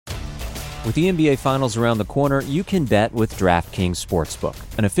With the NBA Finals around the corner, you can bet with DraftKings Sportsbook,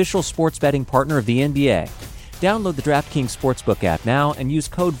 an official sports betting partner of the NBA. Download the DraftKings Sportsbook app now and use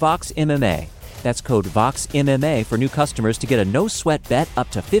code VOXMMA. That's code VOXMMA for new customers to get a no-sweat bet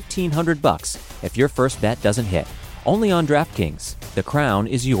up to $1,500 if your first bet doesn't hit. Only on DraftKings. The crown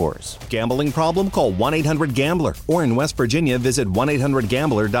is yours. Gambling problem? Call 1-800-GAMBLER. Or in West Virginia, visit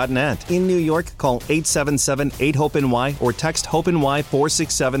 1-800-GAMBLER.net. In New York, call 877-8-HOPE-NY or text HOPE-NY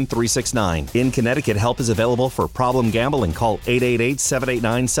 467-369. In Connecticut, help is available for problem gambling. Call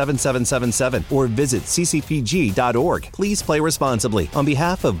 888-789-7777 or visit ccpg.org. Please play responsibly. On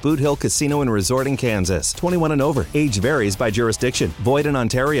behalf of Boot Hill Casino and Resort in Kansas, 21 and over. Age varies by jurisdiction. Void in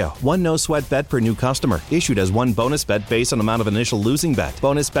Ontario. One no-sweat bet per new customer. Issued as one bonus bet based on amount of initial losing bet.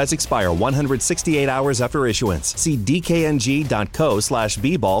 Bonus bets expire 168 hours after issuance. See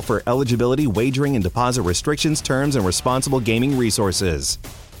dkng.co/bball for eligibility, wagering, and deposit restrictions, terms, and responsible gaming resources.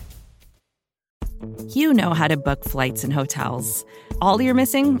 You know how to book flights and hotels. All you're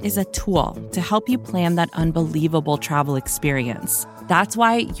missing is a tool to help you plan that unbelievable travel experience. That's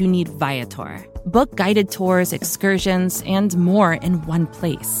why you need Viator. Book guided tours, excursions, and more in one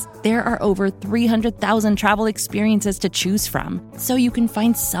place. There are over 300,000 travel experiences to choose from, so you can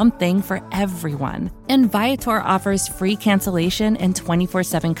find something for everyone. And Viator offers free cancellation and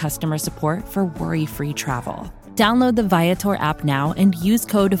 24/7 customer support for worry-free travel. Download the Viator app now and use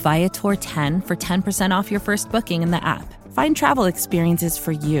code Viator10 for 10% off your first booking in the app. Find travel experiences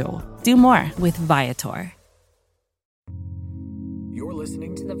for you. Do more with Viator. You're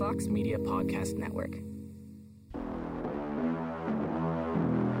listening to the Vox Media Podcast Network.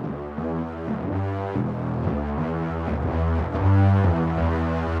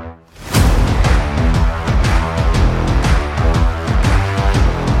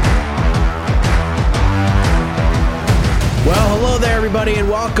 Well, hello there, everybody, and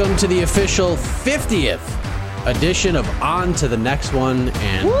welcome to the official 50th edition of On to the Next One.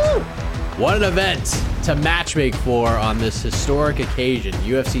 And what an event to matchmake for on this historic occasion.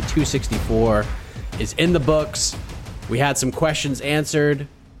 UFC 264 is in the books. We had some questions answered.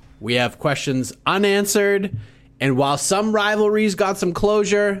 We have questions unanswered. And while some rivalries got some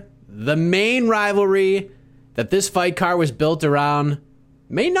closure, the main rivalry that this fight card was built around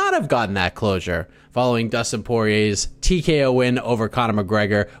may not have gotten that closure following Dustin Poirier's TKO win over Conor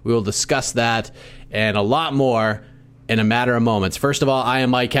McGregor. We will discuss that and a lot more in a matter of moments. First of all, I am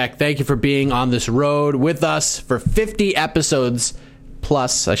Mike Heck. Thank you for being on this road with us for 50 episodes.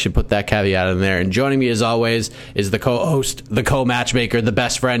 Plus, I should put that caveat in there. And joining me, as always, is the co-host, the co-matchmaker, the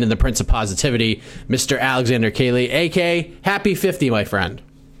best friend, and the Prince of Positivity, Mr. Alexander Cayley, a.k.a. Happy 50, my friend.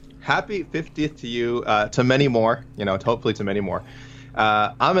 Happy 50th to you, to many more, hopefully to many more.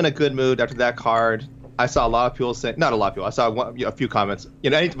 I'm in a good mood after that card. I saw a lot of people say, not a lot of people, I saw a few comments.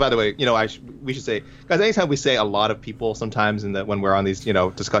 By the way, we should say, guys, anytime we say a lot of people sometimes when we're on these,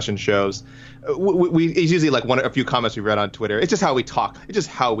 discussion shows, it's usually like a few comments we read on Twitter. It's just how we talk. It's just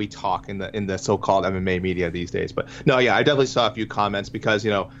how we talk in the so-called MMA media these days. But no, yeah, I definitely saw a few comments because,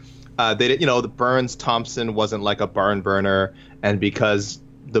 they did, the Burns Thompson wasn't like a barn burner, and because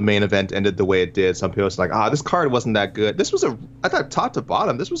the main event ended the way it did, some people was like, this card wasn't that good. This was I thought top to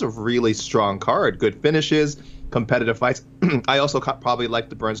bottom, this was a really strong card. Good finishes, competitive fights. I also probably liked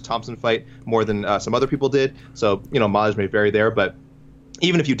the Burns Thompson fight more than some other people did. So, mileage may vary there. But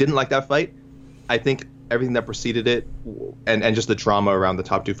even if you didn't like that fight, I think everything that preceded it and just the drama around the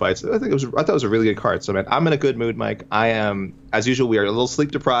top two fights, I thought it was a really good card. So, man, I'm in a good mood, Mike. I am, as usual, we are a little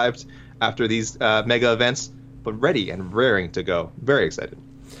sleep deprived after these mega events, but ready and raring to go. Very excited.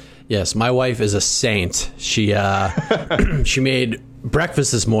 Yes, my wife is a saint. She she made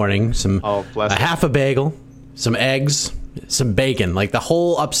breakfast this morning, half a bagel, some eggs, some bacon. Like the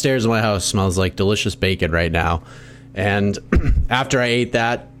whole upstairs of my house smells like delicious bacon right now. And after I ate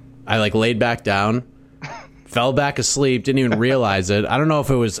that, I laid back down, fell back asleep, didn't even realize it. I don't know if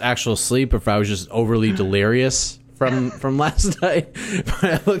it was actual sleep or if I was just overly delirious from last night. But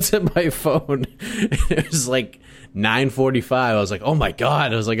I looked at my phone, and it was 9:45. I was like, oh my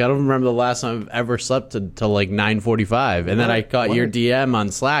God. I was like, I don't remember the last time I've ever slept until 9:45. And then I caught your DM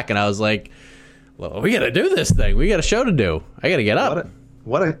on Slack and I was like, well, we got to do this thing. We got a show to do. I got to get up.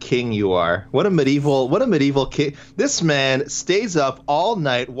 What a king you are. What a medieval king. This man stays up all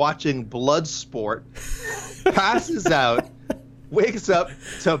night watching blood sport, passes out, wakes up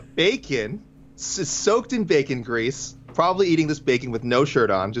to bacon, soaked in bacon grease, probably eating this bacon with no shirt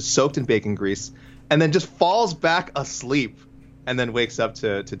on, just soaked in bacon grease, and then just falls back asleep and then wakes up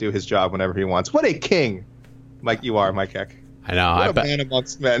to do his job whenever he wants. What a king, Mike, you are, Mike Heck. I know. What a man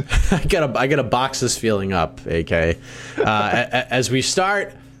amongst men. I gotta box this feeling up, AK. As we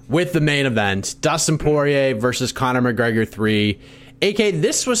start with the main event, Dustin Poirier versus Conor McGregor 3. AK,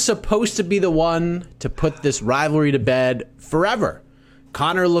 this was supposed to be the one to put this rivalry to bed forever.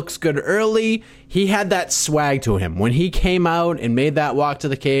 Conor looks good early. He had that swag to him. When he came out and made that walk to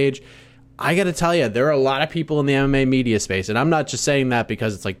the cage, I got to tell you, there are a lot of people in the MMA media space, and I'm not just saying that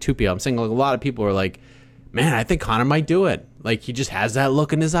because it's like 2 people. I'm saying like a lot of people are like, man, I think Conor might do it. Like, he just has that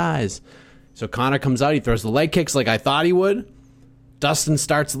look in his eyes. So Conor comes out, he throws the leg kicks like I thought he would. Dustin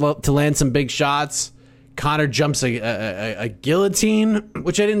starts to land some big shots. Conor jumps a guillotine,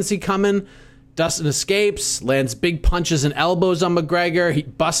 which I didn't see coming. Dustin escapes, lands big punches and elbows on McGregor. He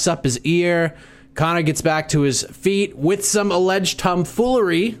busts up his ear. Conor gets back to his feet with some alleged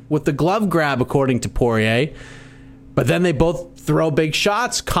tomfoolery with the glove grab, according to Poirier. But then they both throw big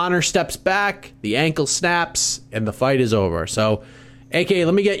shots. Conor steps back, the ankle snaps, and the fight is over. So, AK,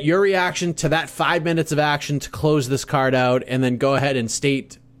 let me get your reaction to that 5 minutes of action to close this card out, and then go ahead and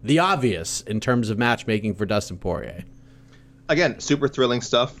state the obvious in terms of matchmaking for Dustin Poirier. Again, super thrilling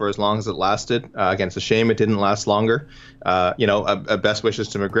stuff for as long as it lasted. Again, it's a shame it didn't last longer. Best wishes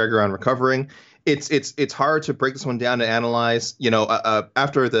to McGregor on recovering. It's hard to break this one down and analyze.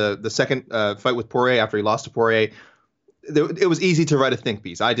 After the second fight with Poirier, after he lost to Poirier, it was easy to write a think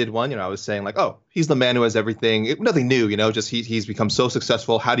piece. I did one. I was saying like, oh, he's the man who has everything. Nothing new. Just he's become so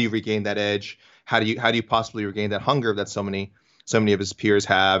successful. How do you regain that edge? How do you possibly regain that hunger that so many of his peers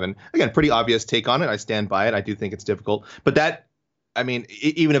have? And again, pretty obvious take on it. I stand by it. I do think it's difficult. But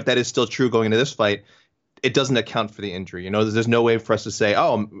even if that is still true going into this fight, it doesn't account for the injury. There's no way for us to say,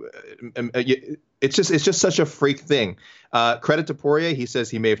 oh, it's just such a freak thing. Credit to Poirier. He says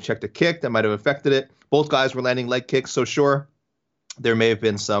he may have checked a kick that might have affected it. Both guys were landing leg kicks. So sure, there may have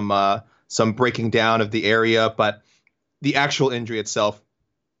been some breaking down of the area, but the actual injury itself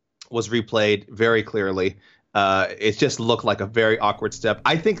was replayed very clearly. It just looked like a very awkward step.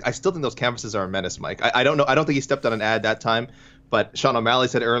 I still think those canvases are a menace, Mike. I don't know. I don't think he stepped on an ad that time, but Sean O'Malley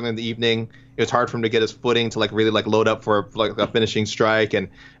said earlier in the evening it was hard for him to get his footing to really load up for a finishing strike. And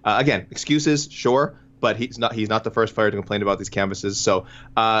again, excuses, sure, but he's not the first fighter to complain about these canvases. So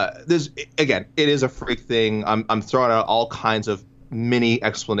it is a freak thing. I'm throwing out all kinds of mini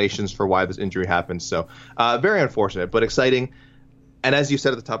explanations for why this injury happened. So very unfortunate, but exciting. And as you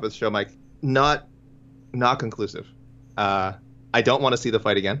said at the top of the show, Mike, not conclusive. I don't want to see the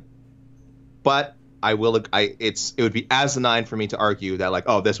fight again, but I will. It would be asinine for me to argue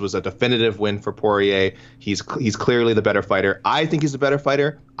that this was a definitive win for Poirier. He's clearly the better fighter. I think he's the better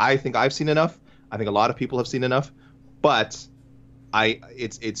fighter. I think I've seen enough. I think a lot of people have seen enough, but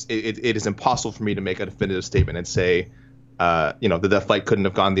it is impossible for me to make a definitive statement and say that the fight couldn't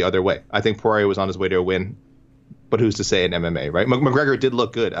have gone the other way. I think Poirier was on his way to a win. But who's to say in MMA, right? McGregor did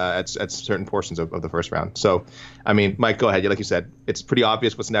look good at certain portions of the first round. So, Mike, go ahead. Like you said, it's pretty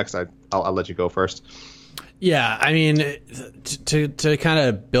obvious what's next. I'll let you go first. Yeah, to kind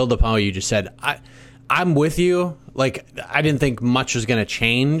of build upon what you just said, I'm with you. I didn't think much was going to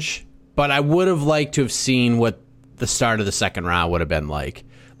change, but I would have liked to have seen what the start of the second round would have been like.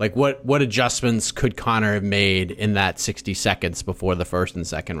 What adjustments could Conor have made in that 60 seconds before the first and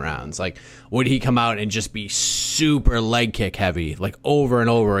second rounds? Would he come out and just be super leg kick heavy, over and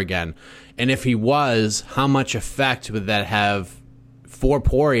over again? And if he was, how much effect would that have for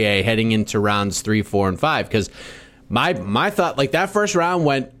Poirier heading into rounds 3, 4, and 5? Because my thought, that first round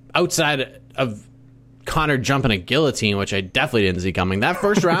went outside of Conor jumping a guillotine, which I definitely didn't see coming. That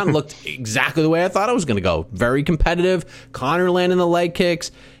first round looked exactly the way I thought it was going to go. Very competitive. Conor landing the leg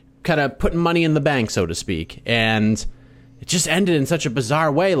kicks, kind of putting money in the bank, so to speak. And it just ended in such a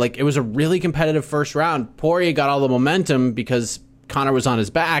bizarre way. It was a really competitive first round. Poirier got all the momentum because Conor was on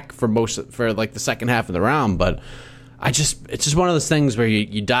his back for the second half of the round. But it's just one of those things where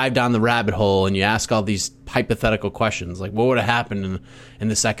you dive down the rabbit hole and you ask all these hypothetical questions. What would have happened in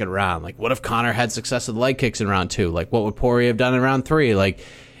the second round? What if Conor had success with leg kicks in round 2? What would Poirier have done in round 3?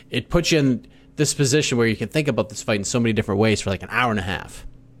 It puts you in this position where you can think about this fight in so many different ways for an hour and a half.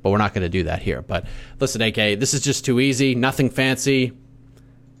 But we're not going to do that here. But listen, AK, this is just too easy. Nothing fancy.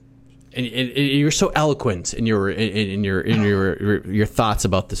 And you're so eloquent in your thoughts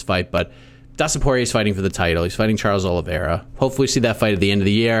about this fight. But Dustin Poirier is fighting for the title. He's fighting Charles Oliveira. Hopefully, see that fight at the end of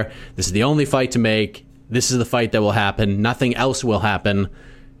the year. This is the only fight to make. This is the fight that will happen. Nothing else will happen.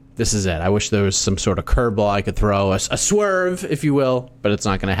 This is it. I wish there was some sort of curveball I could throw, a swerve, if you will, but it's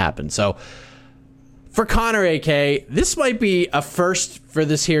not going to happen. So, for Conor, AK, this might be a first for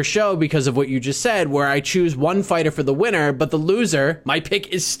this here show because of what you just said, where I choose one fighter for the winner, but the loser, my pick,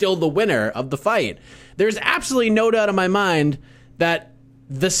 is still the winner of the fight. There's absolutely no doubt in my mind that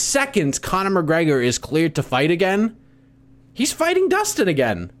the second Conor McGregor is cleared to fight again, he's fighting Dustin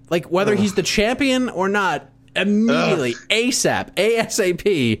again. Like, whether he's the champion or not, immediately,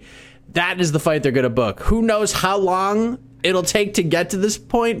 ASAP, that is the fight they're going to book. Who knows how long it'll take to get to this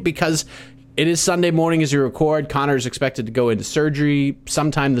point, because it is Sunday morning as you record. Conor is expected to go into surgery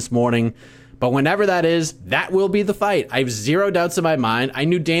sometime this morning. But whenever that is, that will be the fight. I have zero doubts in my mind. I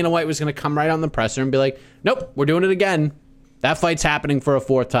knew Dana White was going to come right on the presser and be like, nope, we're doing it again. That fight's happening for a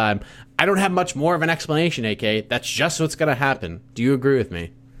fourth time. I don't have much more of an explanation, AK. That's just what's going to happen. Do you agree with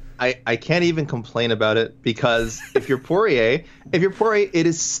me? I can't even complain about it, because if you're Poirier, it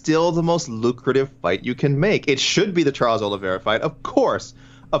is still the most lucrative fight you can make. It should be the Charles Oliveira fight. Of course,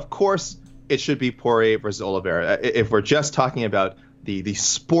 it should be Poirier versus Oliveira. If we're just talking about the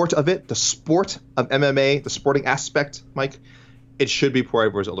sport of it, the sport of MMA, the sporting aspect, Mike, it should be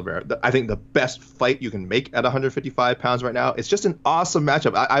Poirier versus Oliveira. I think the best fight you can make at 155 pounds right now. It's just an awesome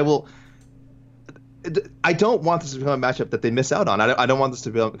matchup. I don't want this to become a matchup that they miss out on. I don't want this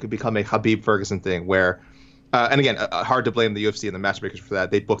to become a Khabib Ferguson thing where, and again, hard to blame the UFC and the matchmakers for that.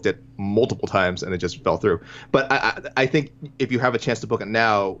 They booked it multiple times and it just fell through. But I think if you have a chance to book it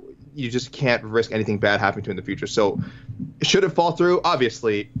now, you just can't risk anything bad happening to it in the future. So should it fall through,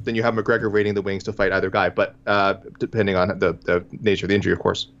 obviously, then you have McGregor waiting in the wings to fight either guy, but depending on the nature of the injury, of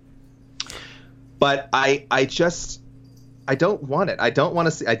course. But I don't want it. I don't want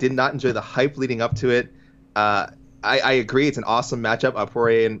to see. I did not enjoy the hype leading up to it. I agree. It's an awesome matchup.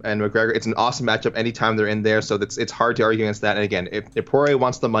 Poirier and McGregor. It's an awesome matchup anytime they're in there. So it's hard to argue against that. And again, if Poirier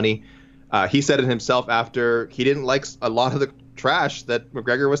wants the money, he said it himself after he didn't like a lot of the trash that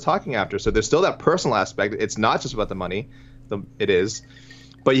McGregor was talking after. So there's still that personal aspect. It's not just about the money. It is.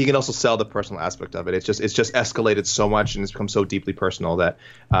 But you can also sell the personal aspect of it. It's just escalated so much and it's become so deeply personal that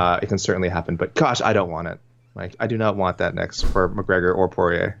it can certainly happen. But gosh, I don't want it. Like, I do not want that next for McGregor or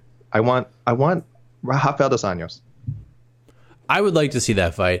Poirier. I want Rafael dos Anjos. I would like to see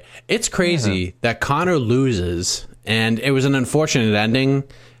that fight. It's crazy that Conor loses, and it was an unfortunate ending,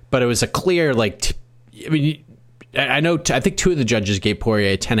 but it was a clear, I think two of the judges gave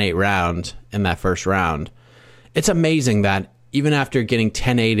Poirier a 10-8 round in that first round. It's amazing that even after getting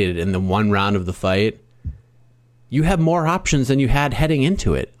 10-8'd in the one round of the fight, you have more options than you had heading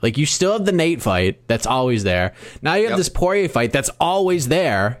into it. Like, you still have the Nate fight that's always there. Now you have this Poirier fight that's always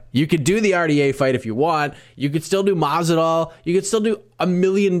there. You could do the RDA fight if you want. You could still do Masvidal. You could still do a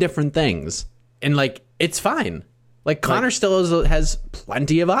million different things. And, it's fine. Conor still has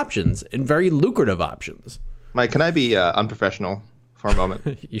plenty of options and very lucrative options. Mike, can I be unprofessional for a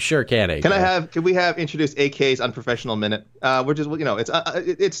moment? You sure can, AK. Can we have introduced AK's unprofessional minute? We're just,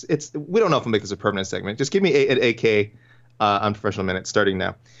 it's we don't know if we'll make this a permanent segment. Just give me an AK unprofessional minute starting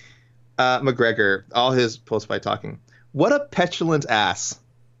now. McGregor, all his post-fight talking. What a petulant ass.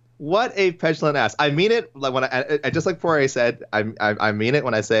 What a petulant ass. I mean it. Like, when I just like Poirier said, I mean it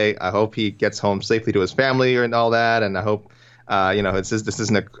when I say I hope he gets home safely to his family and all this and I hope this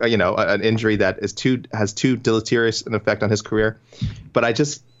isn't an injury that has too deleterious an effect on his career. But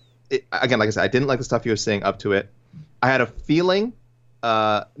again, like I said, I didn't like the stuff he was saying up to it. I had a feeling,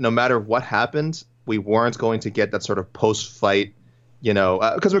 no matter what happened, we weren't going to get that sort of post-fight,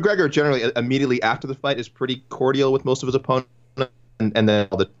 because McGregor generally immediately after the fight is pretty cordial with most of his opponents, and then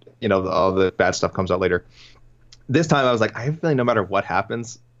all the bad stuff comes out later. This time I was like, I have a feeling no matter what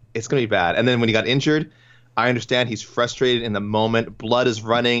happens, it's going to be bad. And then when he got injured, I understand he's frustrated in the moment. Blood is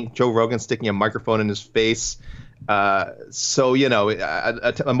running. Joe Rogan's sticking a microphone in his face. So,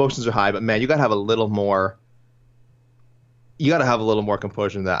 emotions are high. But, man, you got to have a little more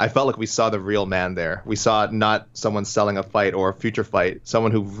composure than that. I felt like we saw the real man there. We saw not someone selling a fight or a future fight,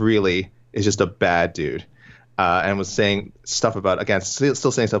 someone who really is just a bad dude and was saying stuff about, again, still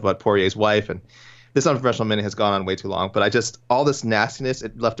saying stuff about Poirier's wife. And this unprofessional minute has gone on way too long. But all this nastiness,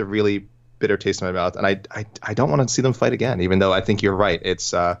 it left a really bitter taste in my mouth, and I don't want to see them fight again, even though I think you're right.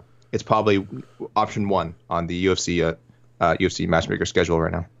 It's probably option one on the UFC matchmaker schedule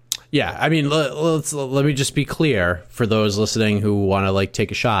right now. Yeah, I mean, let me just be clear for those listening who want to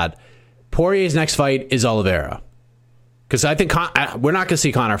take a shot. Poirier's next fight is Oliveira, because I think we're not going to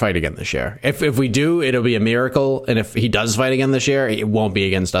see Conor fight again this year. If we do, it'll be a miracle, and if he does fight again this year, it won't be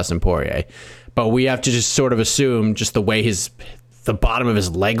against Dustin Poirier. But we have to just sort of assume just the way the bottom of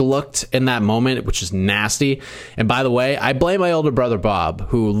his leg looked in that moment, which is nasty. And by the way, I blame my older brother Bob,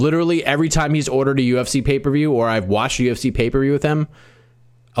 who literally every time he's ordered a UFC pay-per-view or I've watched a UFC pay-per-view with him,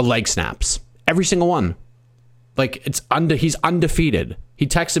 a leg snaps. Every single one. He's undefeated. He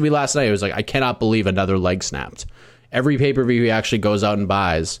texted me last night. He was like, I cannot believe another leg snapped. Every pay-per-view he actually goes out and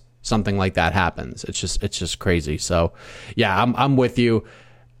buys, something like that happens. It's just crazy. So yeah, I'm with you.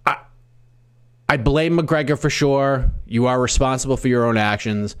 I blame McGregor for sure. You are responsible for your own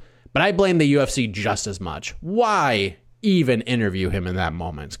actions. But I blame the UFC just as much. Why even interview him in that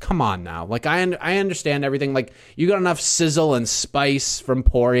moment? Come on now. Like, I understand everything. Like, you got enough sizzle and spice from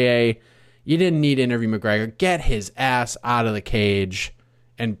Poirier. You didn't need to interview McGregor. Get his ass out of the cage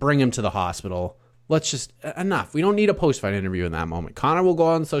and bring him to the hospital. Let's just, enough. We don't need a post-fight interview in that moment. Conor will go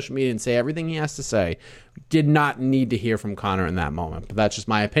on social media and say everything he has to say. Did not need to hear from Conor in that moment. But that's just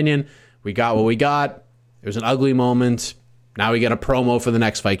my opinion. We got what we got. It was an ugly moment. Now we get a promo for the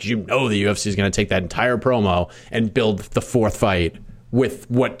next fight because you know the UFC is going to take that entire promo and build the fourth fight with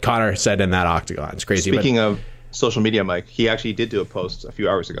what Conor said in that octagon. It's crazy. Speaking of social media, Mike, he actually did do a post a few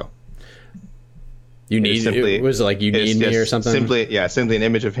hours ago. You need me or something? Simply an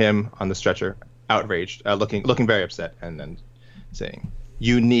image of him on the stretcher, outraged, looking very upset, and then saying,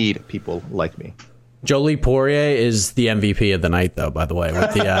 "You need people like me." Jolie Poirier is the MVP of the night, though. By the way,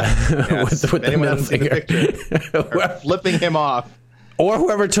 with the yes. with the middle finger, flipping him off, or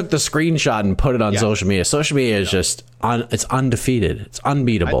whoever took the screenshot and put it on social media. Social media is just it's undefeated. It's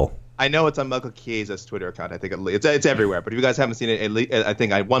unbeatable. I know it's on Michael Chiesa's Twitter account. I think it's everywhere. But if you guys haven't seen it, I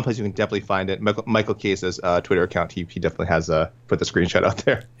think one place you can definitely find it. Michael Chiesa's Twitter account. He definitely has put the screenshot out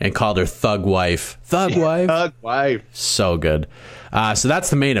there and called her thug wife. Thug wife. So good. So that's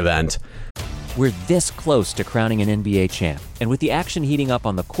the main event. We're this close to crowning an NBA champ, and with the action heating up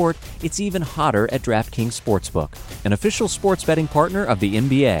on the court, it's even hotter at DraftKings Sportsbook, an official sports betting partner of the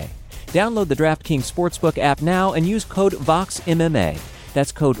NBA. Download the DraftKings Sportsbook app now and use code VOXMMA.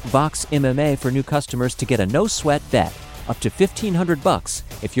 That's code VOXMMA for new customers to get a no-sweat bet, up to $1,500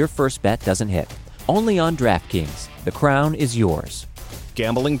 if your first bet doesn't hit. Only on DraftKings. The crown is yours.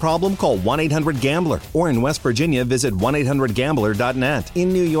 Gambling problem? Call 1-800-GAMBLER. Or in West Virginia, visit 1-800-GAMBLER.net.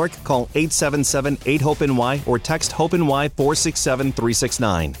 In New York, call 877-8-HOPE-NY or text HOPE-NY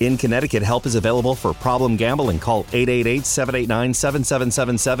 467-369. In Connecticut, help is available for problem gambling. Call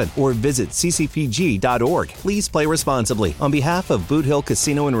 888-789-7777 or visit ccpg.org. Please play responsibly. On behalf of Boot Hill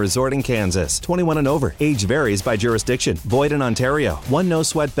Casino and Resort in Kansas, 21 and over. Age varies by jurisdiction. Void in Ontario. One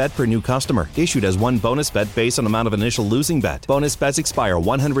no-sweat bet per new customer. Issued as one bonus bet based on amount of initial losing bet. Bonus bets expire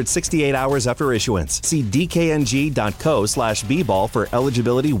 168 hours after issuance. See dkng.co/bball for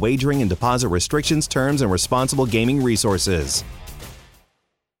eligibility, wagering, and deposit restrictions, terms, and responsible gaming resources.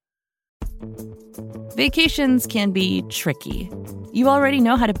 Vacations can be tricky. You already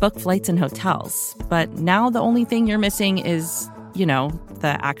know how to book flights and hotels, but now the only thing you're missing is,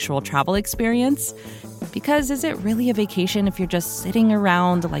 the actual travel experience. Because is it really a vacation if you're just sitting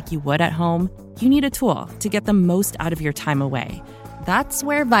around like you would at home? You need a tool to get the most out of your time away. That's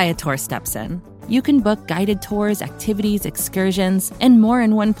where Viator steps in. You can book guided tours, activities, excursions, and more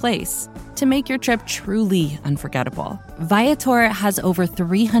in one place to make your trip truly unforgettable. Viator has over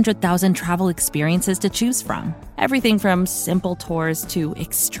 300,000 travel experiences to choose from. Everything from simple tours to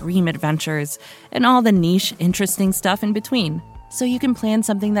extreme adventures and all the niche, interesting stuff in between. So you can plan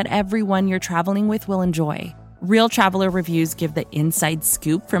something that everyone you're traveling with will enjoy. Real traveler reviews give the inside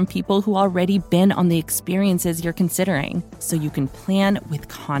scoop from people who already been on the experiences you're considering, so you can plan with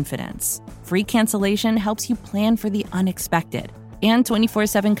confidence. Free cancellation helps you plan for the unexpected. And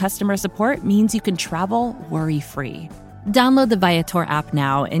 24/7 customer support means you can travel worry-free. Download the Viator app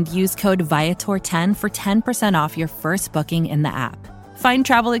now and use code Viator10 for 10% off your first booking in the app. Find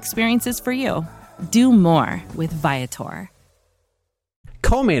travel experiences for you. Do more with Viator.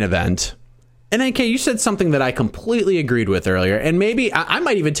 Co-main event. And AK, you said something that I completely agreed with earlier, and maybe I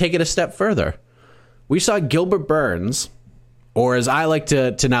might even take it a step further. We saw Gilbert Burns, or as I like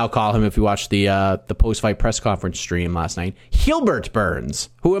to now call him if you watched the post-fight press conference stream last night, Hilbert Burns,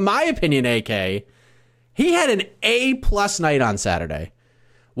 who in my opinion, AK, he had an A+ night on Saturday.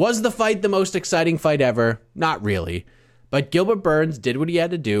 Was the fight the most exciting fight ever? Not really. But Gilbert Burns did what he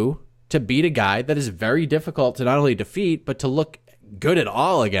had to do to beat a guy that is very difficult to not only defeat, but to look good at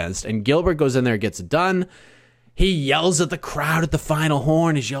all against. And Gilbert goes in there and gets it done. He yells at the crowd at the final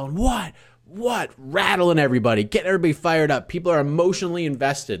horn. He's yelling, what? Rattling everybody, getting everybody fired up. People are emotionally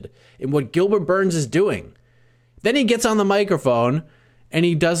invested in what Gilbert Burns is doing. Then he gets on the microphone and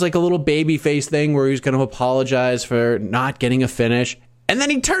he does like a little baby face thing where he's going to apologize for not getting a finish. And then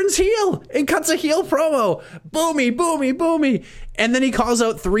he turns heel and cuts a heel promo. Boomy, boomy, boomy. And then he calls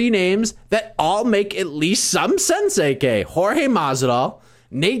out 3 names that all make at least some sense, AK. Jorge Masvidal,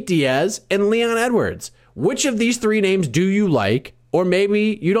 Nate Diaz, and Leon Edwards. Which of these 3 names do you like? Or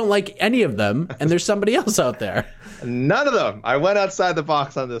maybe you don't like any of them and there's somebody else out there. None of them. I went outside the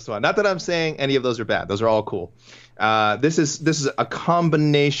box on this one. Not that I'm saying any of those are bad. Those are all cool. This is a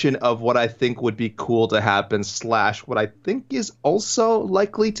combination of what I think would be cool to happen / what I think is also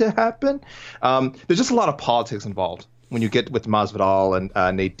likely to happen. There's just a lot of politics involved when you get with Masvidal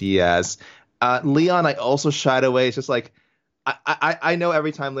and Nate Diaz. Leon, I also shied away. It's just like, I know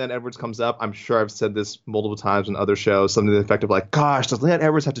every time Leon Edwards comes up, I'm sure I've said this multiple times on other shows, something to the effect of like, gosh, does Leon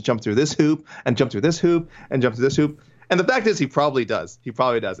Edwards have to jump through this hoop and jump through this hoop and jump through this hoop? And the fact is, he probably does.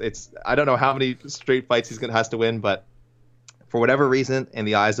 I don't know how many straight fights has to win, but for whatever reason, in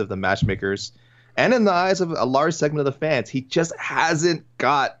the eyes of the matchmakers and in the eyes of a large segment of the fans, he just hasn't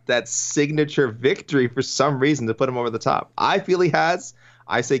got that signature victory for some reason to put him over the top. I feel he has.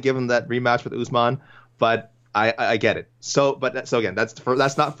 I say give him that rematch with Usman, but I get it. So again,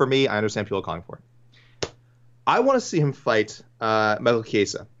 that's not for me. I understand people calling for it. I want to see him fight Michael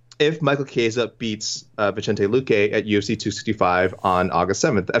Chiesa. If Michael Chiesa beats Vicente Luque at UFC 265 on August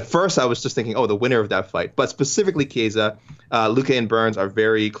 7th. At first, I was just thinking, the winner of that fight. But specifically Chiesa, Luque and Burns are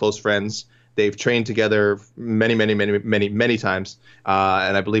very close friends. They've trained together many times.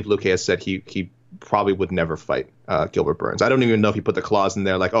 And I believe Luque has said he probably would never fight Gilbert Burns. I don't even know if he put the clause in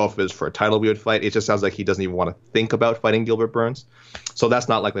there like, if it was for a title we would fight. It just sounds like he doesn't even want to think about fighting Gilbert Burns. So that's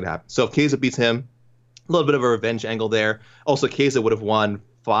not likely to happen. So if Chiesa beats him, a little bit of a revenge angle there. Also, Chiesa would have won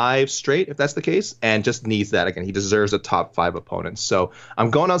 5 straight if that's the case, and just needs that. Again, he deserves a top 5 opponent. So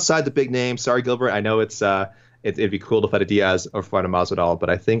I'm going outside the big name. Sorry, Gilbert. I know it'd be cool to fight a Diaz or fight a Masvidal, but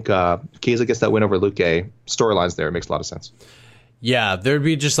I think Chiesa gets that win over Luque. Storylines there. It makes a lot of sense. Yeah, there'd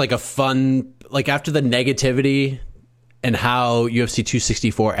be just like a fun, like after the negativity and how UFC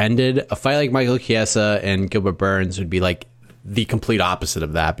 264 ended, a fight like Michael Chiesa and Gilbert Burns would be like the complete opposite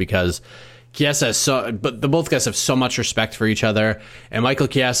of that, because Chiesa is but the both guys have so much respect for each other. And Michael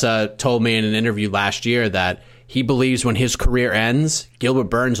Chiesa told me in an interview last year that he believes when his career ends, Gilbert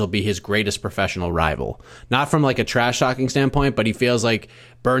Burns will be his greatest professional rival. Not from like a trash talking standpoint, but he feels like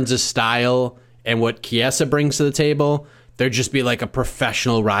Burns' style and what Chiesa brings to the table, there'd just be like a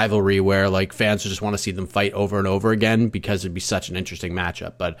professional rivalry where like fans would just want to see them fight over and over again because it'd be such an interesting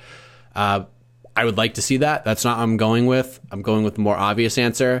matchup. But I would like to see that. That's not what I'm going with. I'm going with the more obvious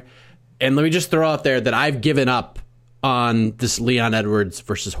answer. And let me just throw out there that I've given up on this Leon Edwards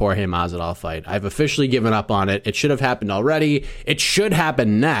versus Jorge Masvidal fight. I've officially given up on it. It should have happened already. It should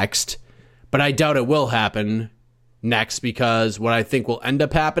happen next, but I doubt it will happen next, because what I think will end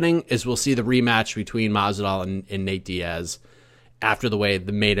up happening is we'll see the rematch between Masvidal and Nate Diaz after the way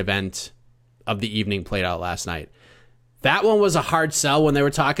the main event of the evening played out last night. That one was a hard sell when they were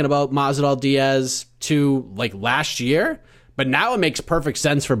talking about Masvidal Diaz to like last year, but now it makes perfect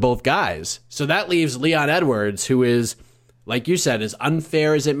sense for both guys. So that leaves Leon Edwards, who is, like you said, as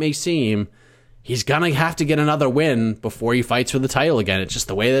unfair as it may seem, he's going to have to get another win before he fights for the title again. It's just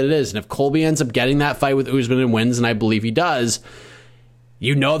the way that it is. And if Colby ends up getting that fight with Usman and wins, and I believe he does,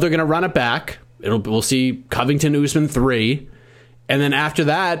 they're going to run it back. We'll see Covington Usman 3. And then after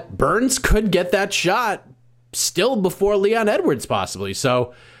that, Burns could get that shot still before Leon Edwards possibly.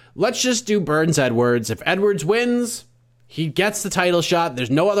 So let's just do Burns Edwards. If Edwards wins, he gets the title shot. There's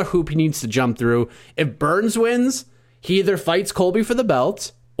no other hoop he needs to jump through. If Burns wins, he either fights Colby for the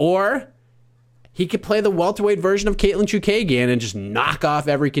belt, or he could play the welterweight version of Caitlin Chookagian and just knock off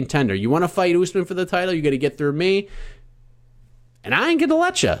every contender. You want to fight Usman for the title, you got to get through me, and I ain't going to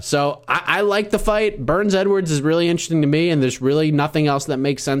let you. So I like the fight. Burns Edwards is really interesting to me, and there's really nothing else that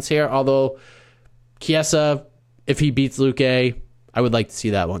makes sense here. Although Chiesa, if he beats Luque, I would like to see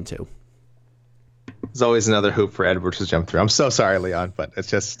that one too. There's always another hoop for Edwards to jump through. I'm so sorry, Leon, but it's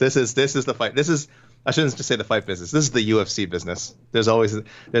just this is the fight. I shouldn't just say the fight business. This is the UFC business. There's always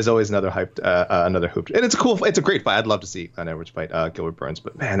another hoop, and it's a great fight. I'd love to see Leon Edwards fight Gilbert Burns,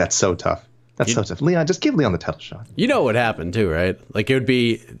 but man, that's so tough. So tough. Leon, just give Leon the title shot. You know what happened too, right? Like it would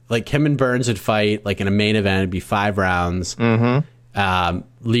be like him and Burns would fight like in a main event. It'd be 5 rounds. Mm-hmm.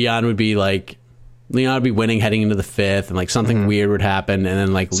 Leon would be winning heading into the 5th, and like something weird would happen, and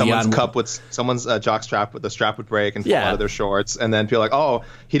then like someone's jock strap with the strap would break and fall out of their shorts, and then feel like, oh,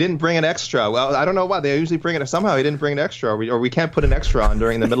 he didn't bring an extra. Well, I don't know why they usually bring it. Somehow he didn't bring an extra, or we can't put an extra on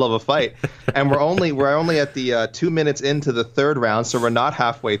during the middle of a fight, and we're only at the 2 minutes into the 3rd round, so we're not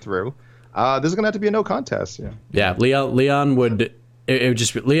halfway through. This is gonna have to be a no contest. Yeah. Leon would.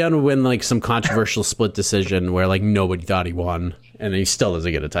 Leon would win like some controversial split decision where like nobody thought he won, and he still doesn't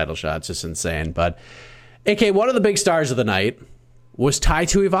get a title shot. It's just insane. But AK, one of the big stars of the night was Tai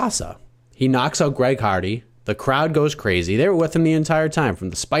Tuivasa. He knocks out Greg Hardy. The crowd goes crazy. They were with him the entire time, from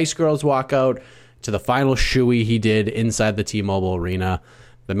the Spice Girls walkout to the final shoey he did inside the T-Mobile Arena.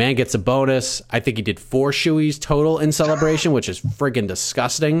 The man gets a bonus. I think he did 4 shoeys total in celebration, which is friggin'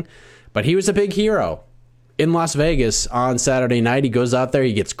 disgusting. But he was a big hero in Las Vegas on Saturday night. He goes out there.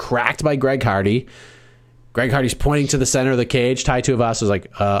 He gets cracked by Greg Hardy. Greg Hardy's pointing to the center of the cage. Tai Tuivasa is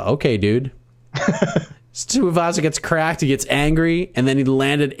like, okay, dude. Tuivasa gets cracked. He gets angry. And then he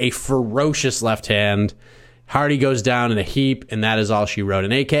landed a ferocious left hand. Hardy goes down in a heap. And that is all she wrote.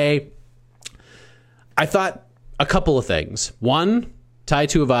 And AK, I thought a couple of things. One, Tai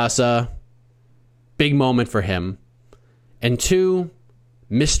Tuivasa, big moment for him. And 2,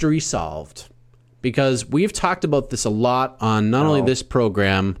 mystery solved. Because we've talked about this a lot on not only this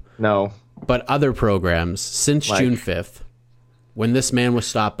program, but other programs since June 5th, when this man was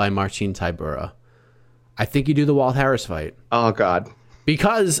stopped by Marcin Tybura. I think you do the Walt Harris fight. Oh, God.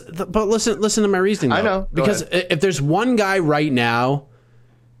 Because, but listen to my reasoning, though. I know. Because if there's one guy right now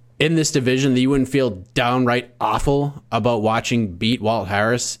in this division that you wouldn't feel downright awful about watching beat Walt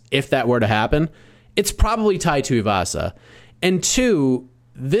Harris, if that were to happen, it's probably Tai Tuivasa. And 2,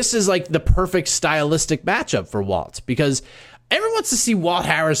 this is like the perfect stylistic matchup for Walt, because everyone wants to see Walt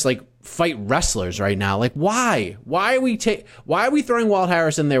Harris like fight wrestlers right now. Like, why? Why are we throwing Walt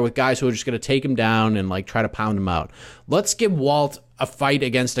Harris in there with guys who are just going to take him down and like try to pound him out? Let's give Walt a fight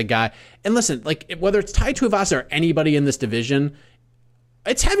against a guy. And listen, like whether it's Tai Tuivasa or anybody in this division,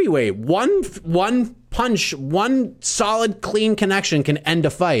 it's heavyweight. One punch, one solid, clean connection can end a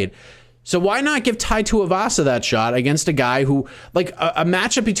fight. So why not give Tai Tuivasa that shot against a guy who, like, a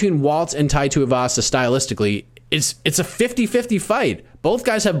matchup between Walt and Tai Tuivasa stylistically, it's a 50-50 fight. Both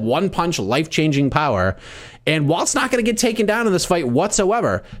guys have one-punch, life-changing power, and Walt's not going to get taken down in this fight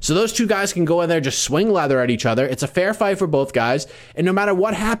whatsoever. So those 2 guys can go in there, just swing leather at each other. It's a fair fight for both guys, and no matter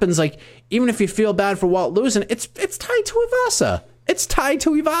what happens, like, even if you feel bad for Walt losing, it's Tai Tuivasa. It's Tai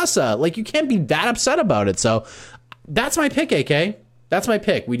Tuivasa. Like, you can't be that upset about it. So that's my pick, AK. That's my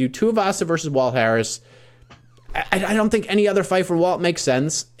pick. We do Tuivasa versus Walt Harris. I don't think any other fight for Walt makes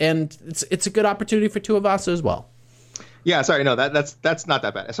sense, and it's a good opportunity for Tuivasa as well. Yeah, sorry, no, that's not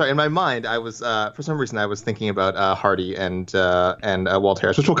that bad. Sorry, in my mind, I was for some reason I was thinking about Hardy and Walt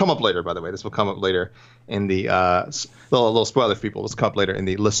Harris, which will come up later, by the way. This will come up later in the little spoiler for people. This will come up later in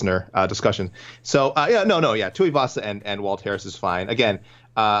the listener discussion. So Tuivasa and Walt Harris is fine. Again,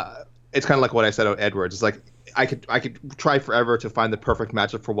 it's kind of like what I said about Edwards. It's like I could try forever to find the perfect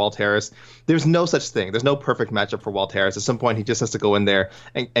matchup for Walt Harris. There's no such thing. There's no perfect matchup for Walt Harris. At some point, he just has to go in there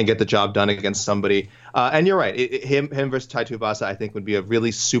and get the job done against somebody. And you're right. Him versus Tai Tuivasa, I think, would be a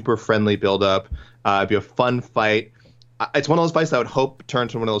really super friendly build-up. It'd be a fun fight. It's one of those fights that I would hope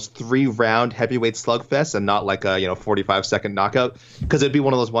turns into one of those 3-round heavyweight slugfests and not like a 45-second knockout, because it'd be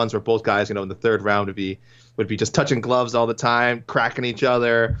one of those ones where both guys, in the 3rd round would be just touching gloves all the time, cracking each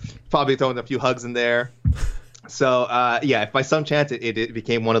other, probably throwing a few hugs in there. So, if by some chance it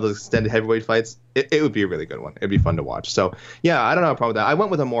became one of those extended heavyweight fights, it would be a really good one. It'd be fun to watch. So, yeah, I don't have a problem with that. I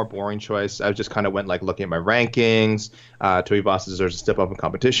went with a more boring choice. I just kind of went like looking at my rankings. Tuivasa deserves to step up in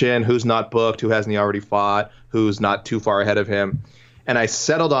competition. Who's not booked? Who hasn't he already fought? Who's not too far ahead of him? And I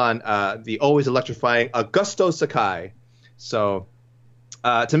settled on the always electrifying Augusto Sakai. So,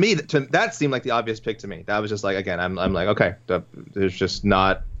 to me, that seemed like the obvious pick to me. That was just like, again, I'm like, okay, there's just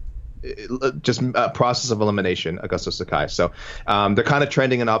not... just a process of elimination, Augusto Sakai. So they're kind of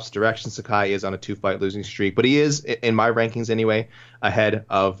trending in opposite directions. Sakai is on a 2-fight losing streak, but he is, in my rankings anyway, ahead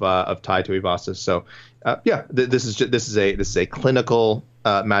of Tai Tuivasa. So this is a clinical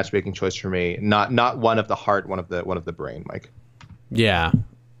matchmaking choice for me, not one of the heart, one of the brain, Mike. Yeah.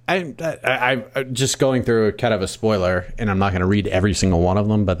 I just going through kind of a spoiler, and I'm not going to read every single one of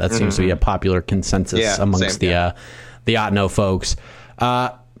them, but that seems to be a popular consensus amongst the Otno folks.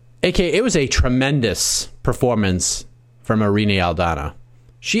 AK, it was a tremendous performance from Irene Aldana.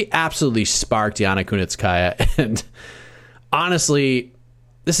 She absolutely sparked Yana Kunitskaya. And honestly,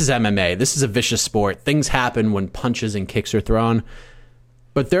 this is MMA. This is a vicious sport. Things happen when punches and kicks are thrown.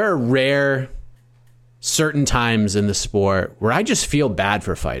 But there are rare, certain times in the sport where I just feel bad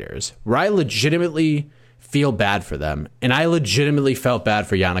for fighters, where I legitimately feel bad for them. And I legitimately felt bad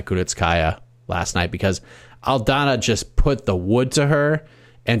for Yana Kunitskaya last night because Aldana just put the wood to her.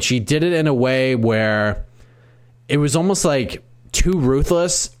 And she did it in a way where it was almost like too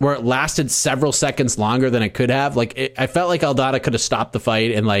ruthless, where it lasted several seconds longer than it could have. Like I felt like Aldana could have stopped the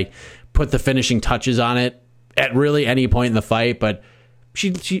fight and like put the finishing touches on it at really any point in the fight, but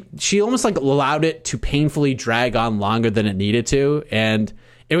she almost like allowed it to painfully drag on longer than it needed to. And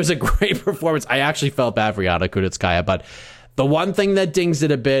it was a great performance. I actually felt bad for Yana Kunitskaya, but the one thing that dings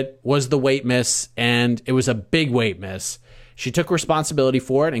it a bit was the weight miss, and it was a big weight miss. She took responsibility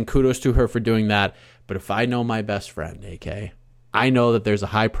for it, and kudos to her for doing that. But if I know my best friend, AK, I know that there's a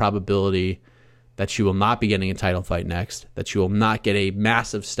high probability that she will not be getting a title fight next, that she will not get a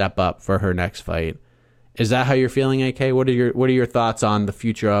massive step up for her next fight. Is that how you're feeling, AK? What are your thoughts on the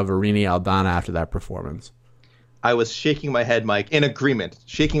future of Irene Aldana after that performance? I was shaking my head, Mike, in agreement.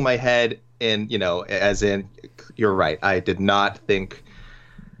 Shaking my head as in, you're right. I did not think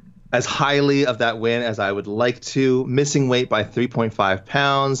as highly of that win as I would like to. Missing weight by 3.5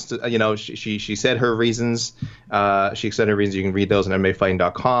 pounds. She said her reasons. She said her reasons. You can read those on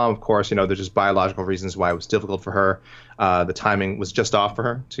MMAfighting.com. Of course, there's just biological reasons why it was difficult for her. The timing was just off for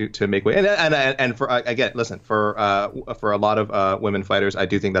her to make weight. And for again, listen, for a lot of women fighters, I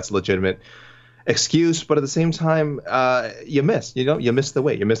do think that's a legitimate excuse, but at the same time, you miss the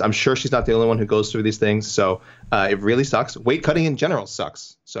weight. I'm sure she's not the only one who goes through these things, so it really sucks. Weight cutting in general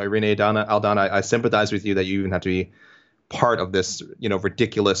sucks. So Irene Aldana, I sympathize with you that you even have to be part of this,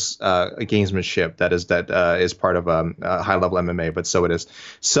 ridiculous gamesmanship that is part of high level MMA, but so it is.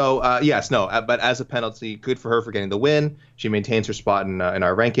 So but as a penalty, good for her for getting the win. She maintains her spot in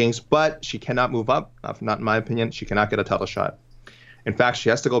our rankings, but she cannot move up. Not in my opinion. She cannot get a title shot. In fact, she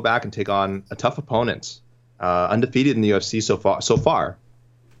has to go back and take on a tough opponent, undefeated in the UFC so far.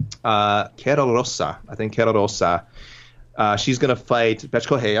 Quero Rosa. I think Quero Rosa. She's going to fight Bethe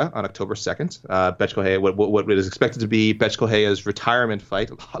Correia on October 2nd. Bethe Correia, what is expected to be Bethe Correia's retirement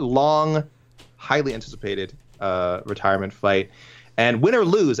fight, long, highly anticipated retirement fight. And win or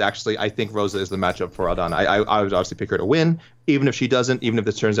lose, actually, I think Rosa is the matchup for Aldana. I would obviously pick her to win, even if she doesn't, even if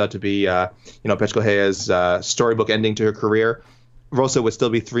this turns out to be, Bethe Correia's storybook ending to her career. Rosa would still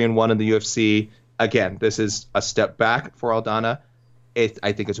be 3-1 in the UFC. Again, this is a step back for Aldana.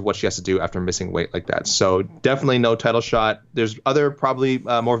 I think it's what she has to do after missing weight like that. So definitely no title shot. There's other probably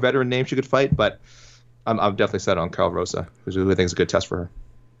more veteran names she could fight, but I'm definitely set on Karol Rosa, who I think is a good test for her.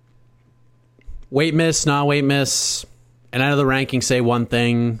 Weight miss, not weight miss. And I know the rankings say one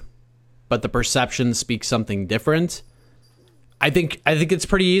thing, but the perception speaks something different. I think it's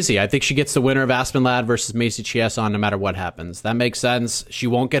pretty easy. I think she gets the winner of Aspen Ladd versus Macy Chiasson no matter what happens. That makes sense. She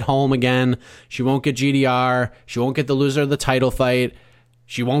won't get home again. She won't get GDR. She won't get the loser of the title fight.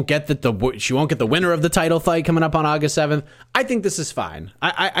 She won't get the winner of the title fight coming up on August 7th. I think this is fine.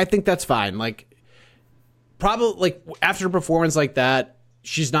 I think that's fine. Probably after a performance like that,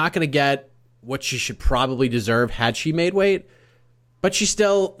 she's not going to get what she should probably deserve had she made weight. But she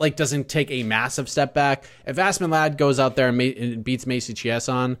still doesn't take a massive step back. If Aspen Ladd goes out there and beats Macy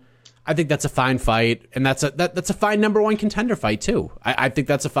Chiasson, I think that's a fine fight, and that's a fine number one contender fight too. I think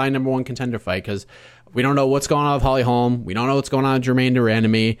that's a fine number one contender fight because we don't know what's going on with Holly Holm. We don't know what's going on with Germaine de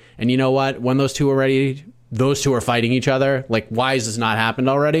Randamie. And you know what? When those two are fighting each other. Why has this not happened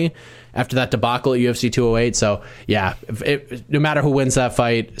already after that debacle at UFC 208? So yeah, no matter who wins that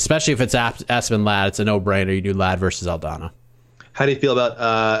fight, especially if it's Aspen Ladd, it's a no-brainer. You do Ladd versus Aldana. How do you feel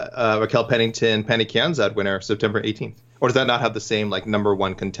about Raquel Pennington Panikianzad winner September 18th? Or does that not have the same number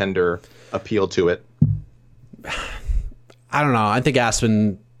one contender appeal to it? I don't know. I think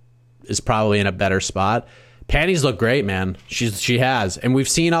Aspen is probably in a better spot. Panties look great, man. She has. And we've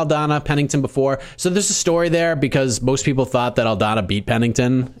seen Aldana Pennington before. So there's a story there because most people thought that Aldana beat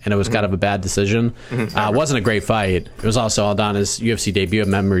Pennington and it was kind of a bad decision. It wasn't a great fight. It was also Aldana's UFC debut, if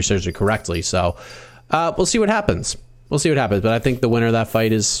memory serves me correctly. So we'll see what happens. But I think the winner of that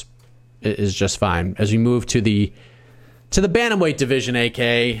fight is just fine. As we move to the bantamweight division,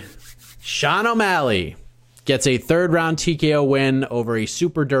 AK, Sean O'Malley gets a third-round TKO win over a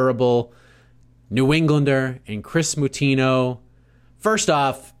super durable New Englander in Chris Moutinho. First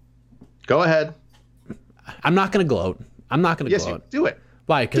off, go ahead. I'm not going to gloat. Yes, you do it.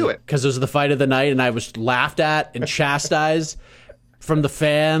 Why? Because it was the fight of the night, and I was laughed at and chastised from the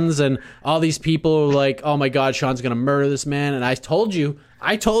fans, and all these people were like, "Oh my God, Sean's going to murder this man." And I told you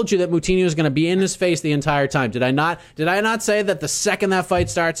that Moutinho is going to be in his face the entire time. Did I not say that the second that fight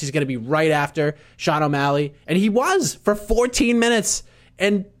starts, he's going to be right after Sean O'Malley? And he was for 14 minutes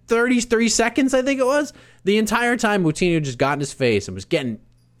and 33 seconds, I think it was. The entire time, Moutinho just got in his face and was getting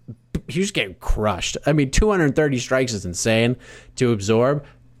crushed. I mean, 230 strikes is insane to absorb,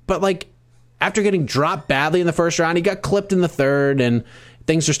 but after getting dropped badly in the first round, he got clipped in the third, and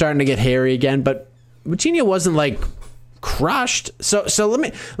things are starting to get hairy again. But Moutinho wasn't crushed. So let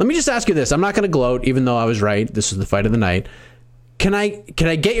me just ask you this. I'm not going to gloat, even though I was right. This was the fight of the night. Can I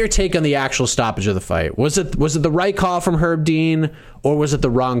get your take on the actual stoppage of the fight? Was it the right call from Herb Dean, or was it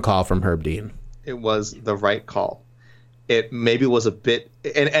the wrong call from Herb Dean? It was the right call. It maybe was a bit,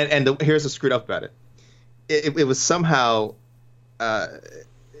 and here's the screwed up about it. It was somehow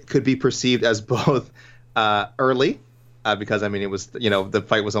could be perceived as both early because I mean it was the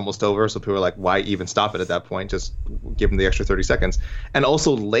fight was almost over, so people were like, why even stop it at that point? Just give him the extra 30 seconds. And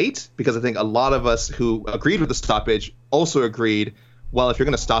also late, because I think a lot of us who agreed with the stoppage also agreed, well, if you're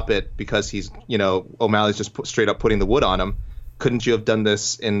going to stop it because he's O'Malley's just straight up putting the wood on him, couldn't you have done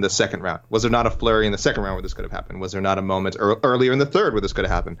this in the second round? Was there not a flurry in the second round where this could have happened? Was there not a moment earlier in the third where this could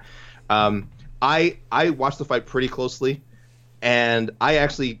have happened? I watched the fight pretty closely, and I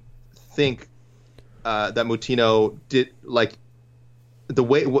actually think that Moutinho did, like, the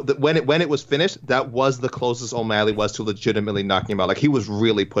way when it was finished, that was the closest O'Malley was to legitimately knocking him out. Like, he was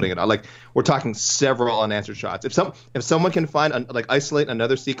really putting it on. Like, we're talking several unanswered shots. If someone can isolate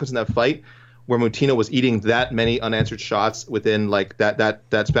another sequence in that fight where Moutinho was eating that many unanswered shots within like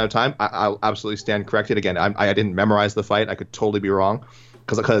that span of time, I'll absolutely stand corrected. Again, I didn't memorize the fight. I could totally be wrong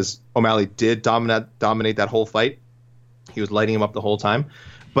because O'Malley did dominate that whole fight. He was lighting him up the whole time.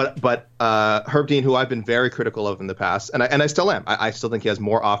 But Herb Dean, who I've been very critical of in the past, and I still am. I still think he has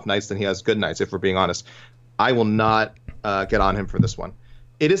more off nights than he has good nights, if we're being honest. I will not get on him for this one.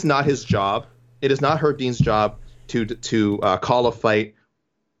 It is not his job. It is not Herb Dean's job to call a fight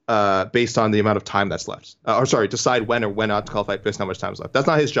based on the amount of time that's left. Decide when or when not to call a fight based on how much time is left. That's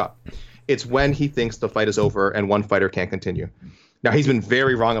not his job. It's when he thinks the fight is over and one fighter can't continue. Now, he's been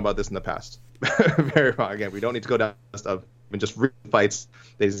very wrong about this in the past. Very wrong. Again, we don't need to go down the list of just fights.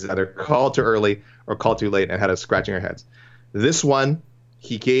 They either called too early or called too late and had us scratching our heads. This one,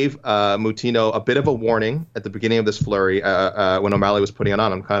 he gave Moutinho a bit of a warning at the beginning of this flurry when O'Malley was putting it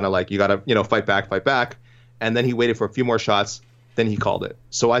on him, kind of like, you got to fight back. And then he waited for a few more shots. Then he called it.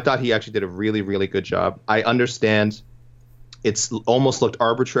 So I thought he actually did a really, really good job. I understand it's almost looked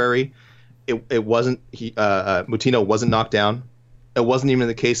arbitrary. It wasn't. Moutinho wasn't knocked down. It wasn't even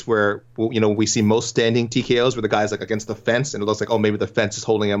the case where we see most standing TKOs where the guy's like against the fence and it looks like, oh, maybe the fence is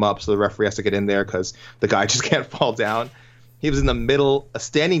holding him up, so the referee has to get in there because the guy just can't fall down. He was in the middle, a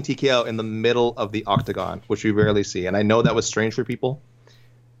standing TKO in the middle of the octagon, which we rarely see. And I know that was strange for people.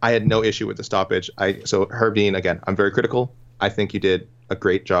 I had no issue with the stoppage. So Herb Dean, again, I'm very critical. I think you did a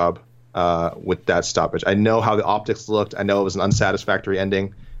great job with that stoppage. I know how the optics looked. I know it was an unsatisfactory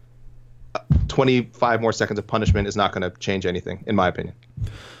ending. 25 more seconds of punishment is not going to change anything, in my opinion.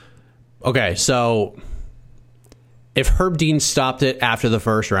 Okay, so if Herb Dean stopped it after the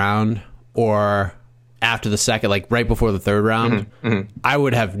first round or after the second, like right before the third round, I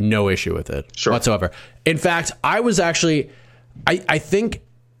would have no issue with it whatsoever. In fact, I was actually, I think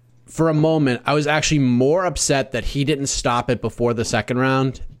for a moment, I was actually more upset that he didn't stop it before the second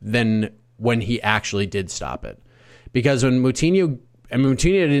round than when he actually did stop it. Because when Moutinho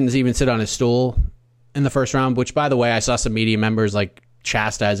didn't even sit on his stool in the first round, which, by the way, I saw some media members like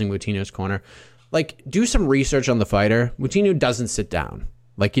chastising Moutinho's corner. Like, do some research on the fighter. Moutinho doesn't sit down.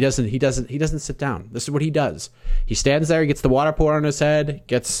 Like, he doesn't sit down. This is what he does. He stands there, he gets the water poured on his head,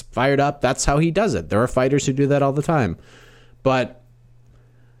 gets fired up. That's how he does it. There are fighters who do that all the time.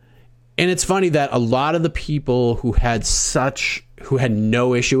 And it's funny that a lot of the people who had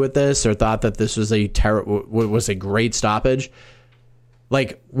no issue with this or thought that this was a great stoppage,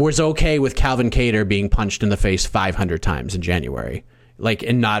 like, was okay with Calvin Kattar being punched in the face 500 times in January. Like,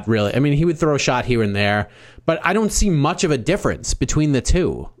 and not really. I mean, he would throw a shot here and there, but I don't see much of a difference between the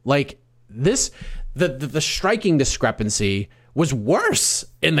two. Like, the striking discrepancy was worse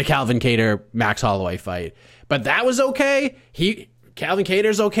in the Calvin Kattar Max Holloway fight, but that was okay. Calvin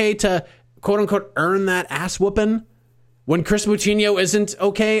Kattar's okay to quote unquote earn that ass whooping when Chris Moutinho isn't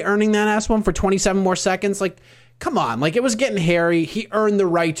okay earning that ass whooping for 27 more seconds. Like, come on, like, it was getting hairy. He earned the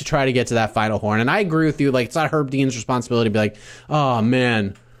right to try to get to that final horn. And I agree with you. Like, it's not Herb Dean's responsibility to be like, oh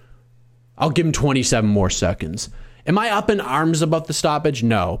man, I'll give him 27 more seconds. Am I up in arms about the stoppage?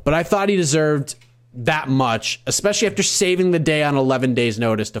 No, but I thought he deserved that much, especially after saving the day on 11 days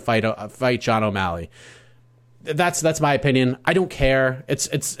notice to fight Sean O'Malley. That's my opinion. I don't care.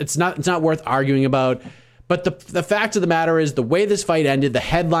 It's not worth arguing about. But the fact of the matter is, the way this fight ended, the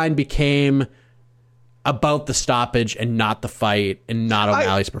headline became about the stoppage and not the fight and not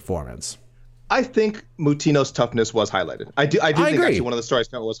O'Malley's performance. I think Moutinho's toughness was highlighted. I do think actually one of the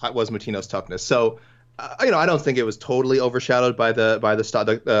stories was Moutinho's toughness. So, I don't think it was totally overshadowed by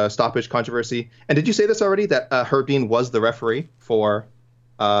the stoppage controversy. And did you say this already, that Herb Dean was the referee for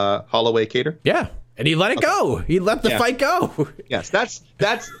Holloway Kattar? Yeah. And he let it go. He let the fight go. Yes,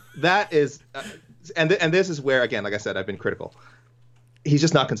 that is, and this is where, again, like I said, I've been critical. He's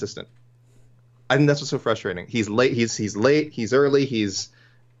just not consistent. I think that's what's so frustrating. He's late. He's late. He's early. He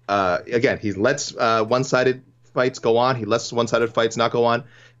lets one-sided fights go on. He lets one-sided fights not go on.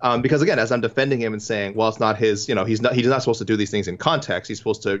 Because again, as I'm defending him and saying, well, it's not his. He's not supposed to do these things in context. He's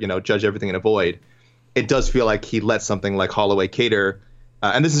supposed to, judge everything in a void. it does feel like he let something like Holloway cater.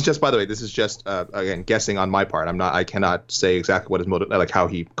 And this is just, by the way, this is just again guessing on my part. I cannot say exactly what his motive, like how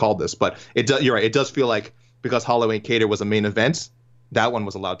he called this, but you're right. It does feel like because Holloway and Cater was a main event, that one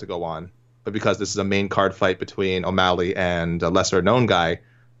was allowed to go on, but because this is a main card fight between O'Malley and a lesser known guy,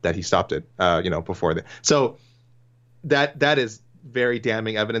 that he stopped it. Before that. So that is very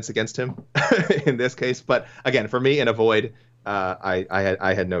damning evidence against him in this case. But again, for me in a void,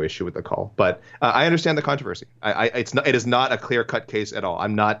 I had no issue with the call, but I understand the controversy. It is not a clear cut case at all.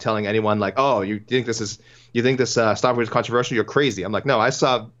 I'm not telling anyone like, oh, you think this stoppage is controversial? You're crazy. I'm like, no, I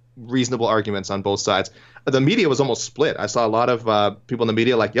saw reasonable arguments on both sides. The media was almost split. I saw a lot of people in the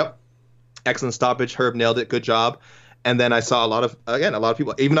media like, yep, excellent stoppage. Herb nailed it. Good job. And then I saw a lot of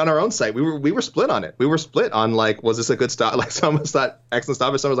people, even on our own site, we were split on it. We were split on like, was this a good stop? Like someone thought excellent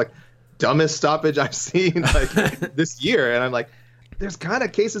stoppage. Someone was like, dumbest stoppage I've seen like this year. And I'm like, there's kind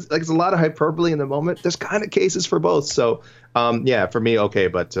of cases, like it's a lot of hyperbole in the moment. There's kind of cases for both. So for me, okay.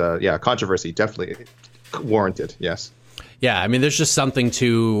 But controversy definitely warranted. Yes. Yeah. I mean, there's just something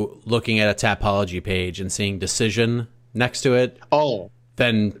to looking at a Tapology page and seeing decision next to it. Oh,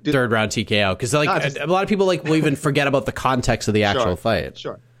 then third round TKO. Cause like a lot of people like will even forget about the context of the actual fight.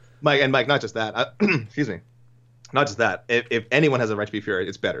 Sure. Mike, not just that, excuse me. Not just that. If anyone has a right to be furious,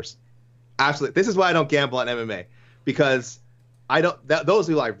 it's bettors. Absolutely. This is why I don't gamble on MMA, because those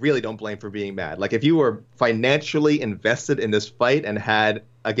who I really don't blame for being mad. Like if you were financially invested in this fight and had,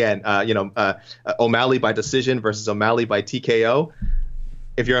 again, O'Malley by decision versus O'Malley by TKO.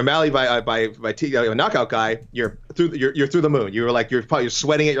 If you're O'Malley by TKO, a knockout guy, you're through the moon. You're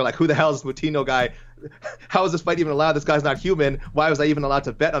sweating it. You're like, who the hell is this Moutinho guy? How is this fight even allowed? This guy's not human. Why was I even allowed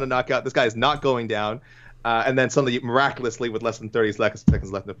to bet on a knockout? This guy is not going down. And then suddenly, miraculously, with less than 30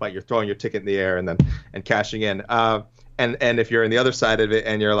 seconds left in the fight, you're throwing your ticket in the air and cashing in. And if you're on the other side of it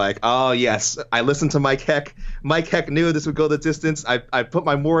and you're like, oh yes, I listened to Mike Heck. Mike Heck knew this would go the distance. I put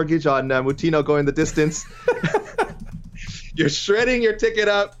my mortgage on Moutinho going the distance. You're shredding your ticket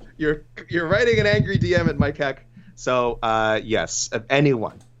up. You're writing an angry DM at Mike Heck. So yes, if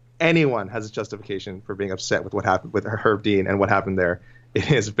anyone has a justification for being upset with what happened with Herb Dean and what happened there, it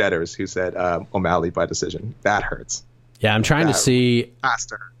is bettors who said O'Malley by decision. That hurts. Yeah, I'm trying to see.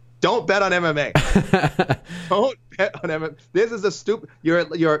 Faster. Don't bet on MMA. Don't bet on MMA. This is a stupid.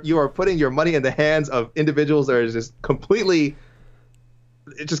 You are putting your money in the hands of individuals that are just completely,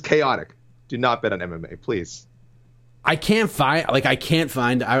 it's just chaotic. Do not bet on MMA, please. I can't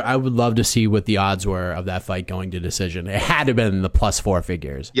find. I would love to see what the odds were of that fight going to decision. It had to have been in the +4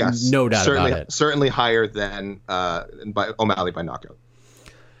 figures. Yes, no doubt about it. Certainly higher than by O'Malley by knockout.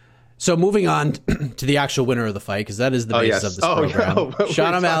 So moving on to the actual winner of the fight, because that is the basis of this program. Yeah.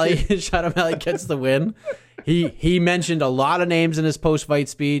 Sean O'Malley gets the win. He mentioned a lot of names in his post-fight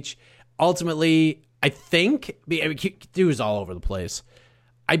speech. Ultimately, I think he was all over the place.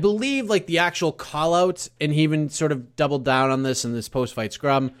 I believe like the actual call-out, and he even sort of doubled down on this in this post-fight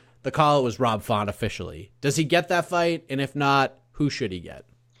scrum, the call-out was Rob Font officially. Does he get that fight? And if not, who should he get?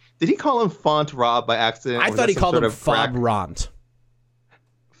 Did he call him Font Rob by accident? I thought he called him Fob Ront.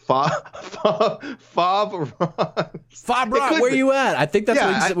 Fob Ront, where you at? I think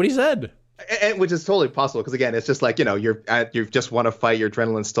that's what he said. And which is totally possible because again, it's just like, you've just won a fight, your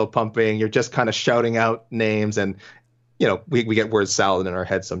adrenaline's still pumping, you're just kind of shouting out names, and we get word salad in our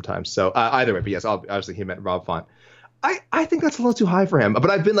heads sometimes. So either way, but yes, obviously he meant Rob Font. I think that's a little too high for him, but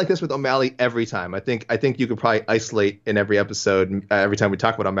I've been like this with O'Malley every time. I think you could probably isolate in every episode, every time we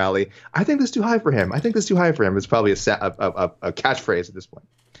talk about O'Malley. I think this is too high for him. It's probably a catchphrase at this point.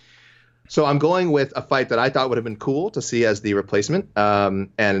 So I'm going with a fight that I thought would have been cool to see as the replacement, and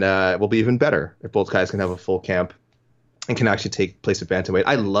it will be even better if both guys can have a full camp and can actually take place at bantamweight.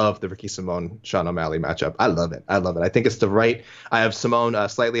 I love the Ricky Simone Sean O'Malley matchup. I love it. I think it's the right. I have Simone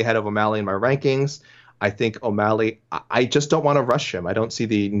slightly ahead of O'Malley in my rankings. I think O'Malley, I just don't want to rush him. I don't see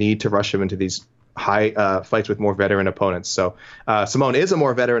the need to rush him into these high fights with more veteran opponents. So Simone is a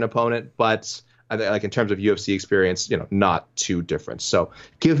more veteran opponent, but like in terms of UFC experience, not too different. So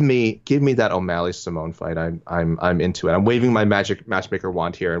give me that O'Malley Simone fight. I'm into it. I'm waving my magic matchmaker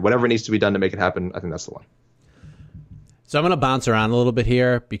wand here, and whatever needs to be done to make it happen, I think that's the one. So I'm going to bounce around a little bit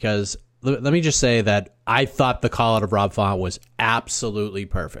here because let me just say that I thought the call out of Rob Font was absolutely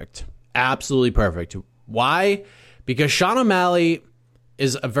perfect. Absolutely perfect. Why? Because Sean O'Malley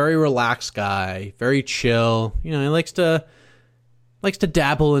is a very relaxed guy, very chill. He likes to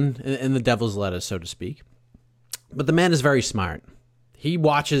dabble in the devil's lettuce, so to speak. But the man is very smart. He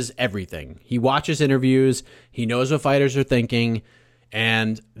watches everything. He watches interviews. He knows what fighters are thinking.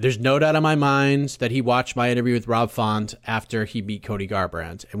 And there's no doubt in my mind that he watched my interview with Rob Font after he beat Cody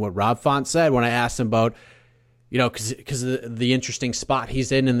Garbrandt. And what Rob Font said when I asked him about, because the interesting spot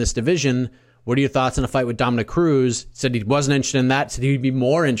he's in this division, what are your thoughts on a fight with Dominic Cruz? Said he wasn't interested in that. Said he'd be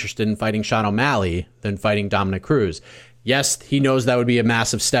more interested in fighting Sean O'Malley than fighting Dominic Cruz. Yes, he knows that would be a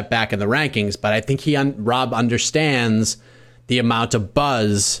massive step back in the rankings, but I think Rob understands the amount of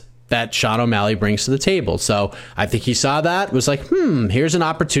buzz that Sean O'Malley brings to the table. So I think he saw that, was like, here's an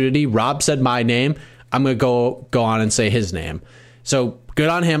opportunity. Rob said my name. I'm going to go on and say his name. So good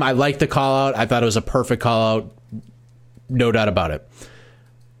on him. I like the call out. I thought it was a perfect call out. No doubt about it.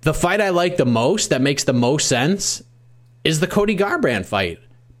 The fight I like the most, that makes the most sense, is the Cody Garbrandt fight,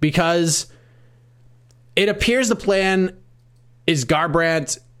 because it appears the plan is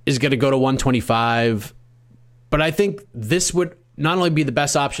Garbrandt is going to go to 125, but I think this would not only be the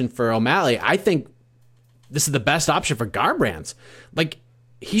best option for O'Malley, I think this is the best option for Garbrandt. Like,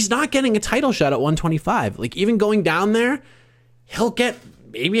 he's not getting a title shot at 125. Like, even going down there, he'll get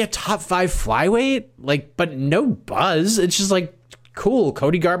maybe a top 5 flyweight, like, but no buzz. It's just like, cool,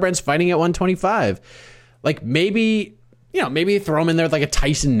 Cody Garbrandt's fighting at 125. Like, maybe throw him in there with like a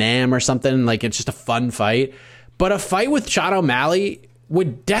Tyson Nam or something. Like, it's just a fun fight. But a fight with Sean O'Malley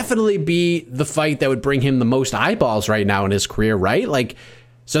would definitely be the fight that would bring him the most eyeballs right now in his career, right? Like,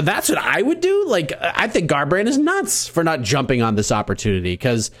 so that's what I would do. Like, I think Garbrandt is nuts for not jumping on this opportunity,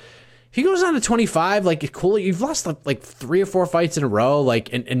 because he goes on to 25. Like, cool, you've lost like 3 or 4 fights in a row,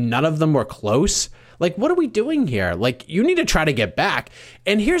 like, and none of them were close. Like, what are we doing here? Like, you need to try to get back.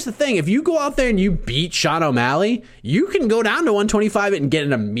 And here's the thing. If you go out there and you beat Sean O'Malley, you can go down to 125 and get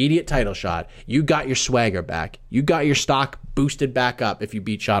an immediate title shot. You got your swagger back. You got your stock boosted back up if you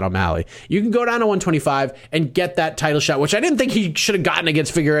beat Sean O'Malley. You can go down to 125 and get that title shot, which I didn't think he should have gotten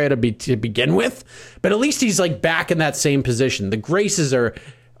against Figueiredo to begin with. But at least he's, like, back in that same position. The graces are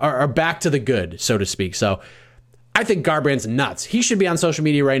back to the good, so to speak. So I think Garbrandt's nuts. He should be on social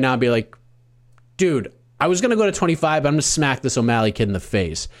media right now and be like, dude, I was going to go to 25, but I'm going to smack this O'Malley kid in the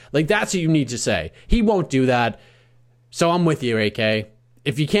face. Like, that's what you need to say. He won't do that. So I'm with you, AK.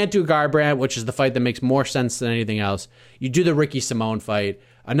 If you can't do Garbrandt, which is the fight that makes more sense than anything else, you do the Ricky Simone fight.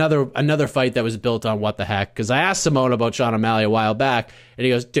 Another fight that was built on what the heck. Because I asked Simone about Sean O'Malley a while back, and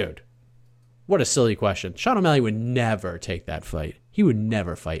he goes, dude, what a silly question. Sean O'Malley would never take that fight. He would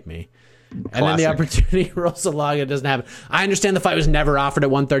never fight me. Classic. And then the opportunity rolls along. It doesn't happen. I understand the fight was never offered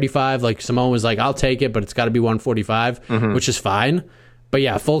at 135. Like, Simone was like, I'll take it, but it's got to be 145, which is fine. But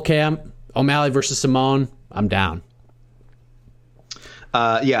yeah, full camp, O'Malley versus Simone, I'm down.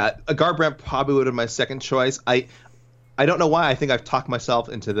 Garbrandt probably would have been my second choice. I don't know why. I think I've talked myself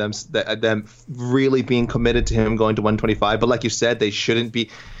into them really being committed to him going to 125. But like you said, they shouldn't be.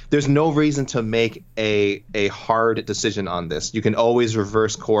 There's no reason to make a hard decision on this. You can always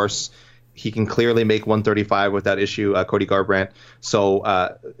reverse course. He can clearly make 135 without issue, Cody Garbrandt. So,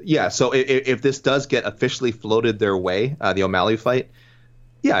 So if this does get officially floated their way, the O'Malley fight,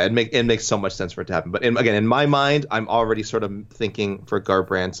 it makes so much sense for it to happen. But again, in my mind, I'm already sort of thinking for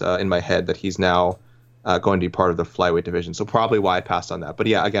Garbrandt in my head that he's now going to be part of the flyweight division. So probably why I passed on that. But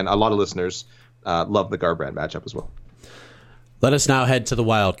yeah, again, a lot of listeners love the Garbrandt matchup as well. Let us now head to the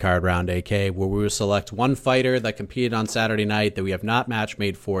wild card round, AK, where we will select one fighter that competed on Saturday night that we have not match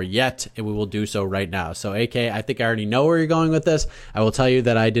made for yet, and we will do so right now. So, AK, I think I already know where you're going with this. I will tell you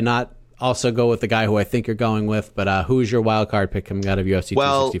that I did not also go with the guy who I think you're going with, but who's your wild card pick coming out of UFC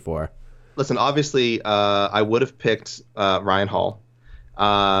 264? Listen, obviously, I would have picked Ryan Hall.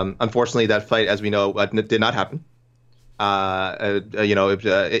 Unfortunately, that fight, as we know, did not happen. It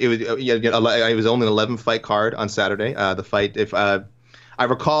was only an 11-fight card on Saturday. The fight, if I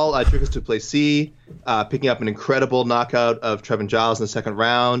recall, Dricus du Plessis picking up an incredible knockout of Trevin Giles in the second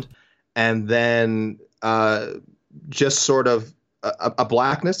round, and then just sort of a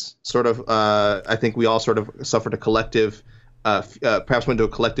blackness. Sort of, I think we all sort of suffered a collective, perhaps went into a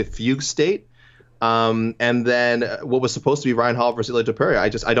collective fugue state. And then what was supposed to be Ryan Hall versus Ilia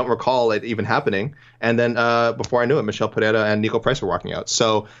Topuria, I don't recall it even happening. And then before I knew it, Michel Pereira and Nico Price were walking out.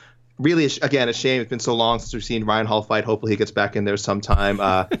 So really, again, a shame. It's been so long since we've seen Ryan Hall fight. Hopefully he gets back in there sometime.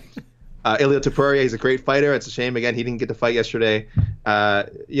 Ilia Topuria, he's a great fighter. It's a shame, again, he didn't get to fight yesterday.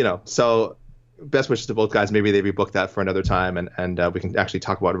 So best wishes to both guys. Maybe they rebook that for another time, and we can actually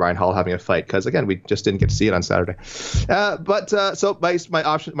talk about Ryan Hall having a fight, because again, we just didn't get to see it on Saturday. So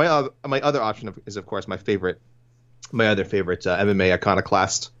my other option is, of course, my other favorite MMA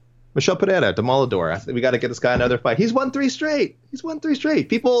iconoclast, Michel Pereira, Demolador. I think we got to get this guy another fight. He's won 3 straight.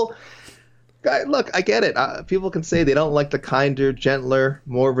 People, look, I get it. People can say they don't like the kinder, gentler,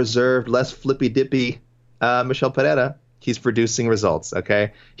 more reserved, less flippy dippy Michel Pereira. he's producing results.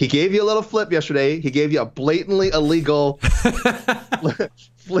 Okay, he gave you a little flip yesterday. He gave you a blatantly illegal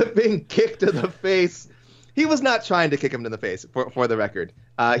flipping kick to the face. He was not trying to kick him in the face, for the record.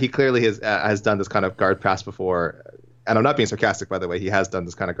 He clearly has done this kind of guard pass before. And I'm not being sarcastic, by the way. He has done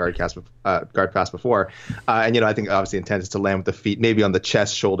this kind of guard pass before. And, I think obviously intent is to land with the feet, maybe on the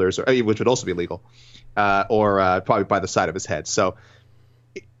chest, shoulders, which would also be legal, or probably by the side of his head. So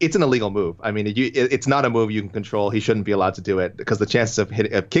it's an illegal move. I mean, it's not a move you can control. He shouldn't be allowed to do it because the chances of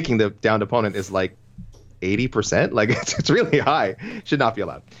kicking the downed opponent is like 80%. Like it's really high. Should not be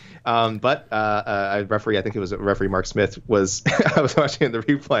allowed. But a referee, I think it was referee Mark Smith, was I was watching the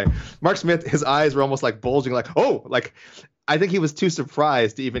replay. Mark Smith, his eyes were almost like bulging, like, oh, like I think he was too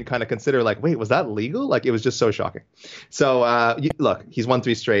surprised to even kind of consider, like, wait, was that legal? Like it was just so shocking. So look, he's won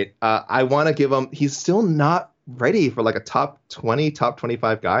 3 straight. I want to give him. He's still not ready for like a top 20, top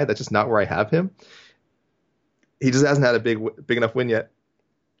 25 guy. That's just not where I have him. He just hasn't had a big enough win yet.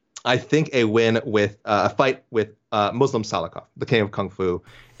 I think a win with a fight with Muslim Salikhov, the king of Kung Fu,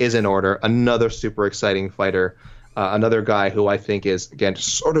 is in order. Another super exciting fighter. Another guy who I think is, again,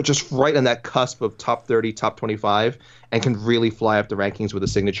 sort of just right on that cusp of top 30, top 25, and can really fly up the rankings with a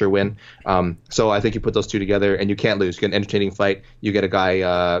signature win. So I think you put those two together, and you can't lose. You get an entertaining fight. You get a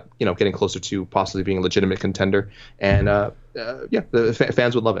guy, getting closer to possibly being a legitimate contender. And, the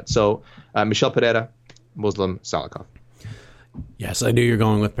fans would love it. So Michel Pereira, Muslim Salikhov. Yes, I knew you were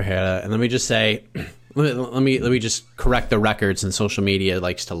going with Pereira. And let me just say, let me just correct the record, since social media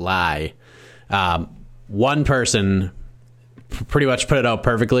likes to lie. One person pretty much put it out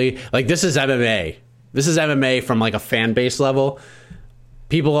perfectly. Like, this is MMA. This is MMA from like a fan base level.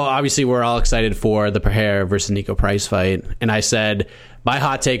 People obviously were all excited for the Pereira versus Nico Price fight. And I said, my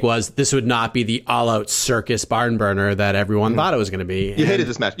hot take was this would not be the all-out circus barn burner that everyone thought it was going to be. You hated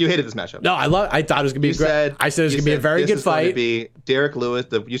this match. You hated this matchup. No, I thought it was going to be great. I said it was going to be a very good fight. Be Derek Lewis.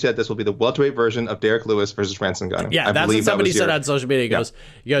 You said this will be the welterweight version of Derek Lewis versus Francis Ngannou. Yeah, that's what somebody said on social media. He goes,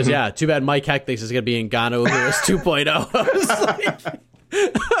 yeah, too bad Mike Heck thinks it's going to be Ngannou Lewis 2.0.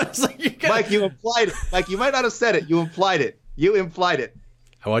 I was like, Mike, you implied it. Mike, you might not have said it. You implied it.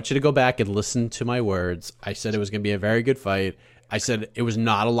 I want you to go back and listen to my words. I said it was going to be a very good fight. I said it was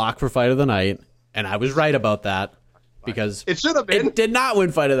not a lock for fight of the night, and I was right about that because it should have been. It did not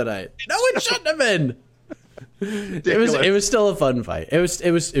win fight of the night. No, it shouldn't have been. It was still a fun fight. It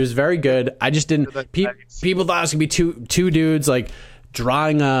was very good. I just didn't. People thought it was gonna be two dudes like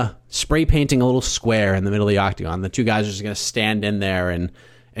drawing spray painting a little square in the middle of the octagon. The two guys are just gonna stand in there and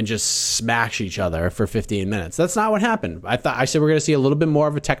just smash each other for 15 minutes. That's not what happened. I said we're going to see a little bit more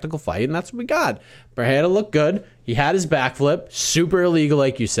of a technical fight, and that's what we got. Pereira looked good. He had his backflip, super illegal,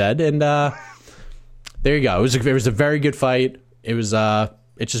 like you said, and there you go. It was a very good fight. It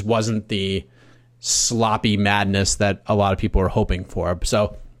just wasn't the sloppy madness that a lot of people were hoping for.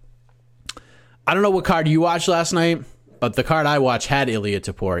 So I don't know what card you watched last night, but the card I watched had Ilia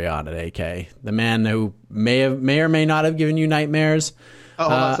Topuria on it, AK. The man who may or may not have given you nightmares. Oh,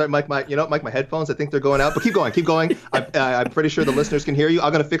 hold on, sorry, Mike. My headphones. I think they're going out. But keep going. I'm pretty sure the listeners can hear you.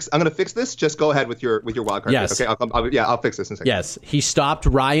 I'm gonna fix this. Just go ahead with your wild card. Yes. Okay. I'll fix this in a second. Yes. He stopped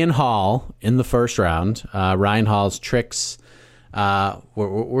Ryan Hall in the first round. Ryan Hall's tricks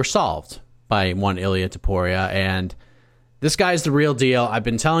were solved by one Ilia Topuria, and this guy's the real deal. I've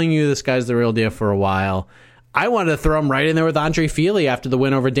been telling you this guy's the real deal for a while. I wanted to throw him right in there with Andre Fili after the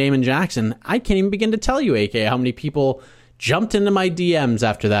win over Damon Jackson. I can't even begin to tell you, AK, how many people jumped into my DMs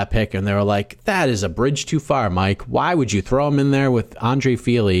after that pick, and they were like, that is a bridge too far, Mike. Why would you throw him in there with Andre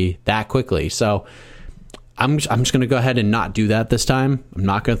Fili that quickly? So I'm just going to go ahead and not do that this time. I'm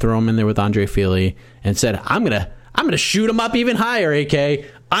not going to throw him in there with Andre Fili. And said, I'm going to shoot him up even higher, AK.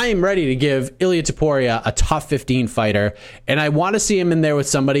 I am ready to give Ilia Topuria a top 15 fighter, and I want to see him in there with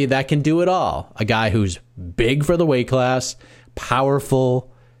somebody that can do it all. A guy who's big for the weight class, powerful,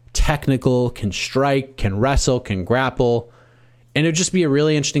 technical, can strike, can wrestle, can grapple, and it'd just be a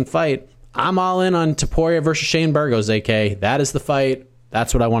really interesting fight. I'm all in on Topuria versus Shane Burgos, AK. That is the fight.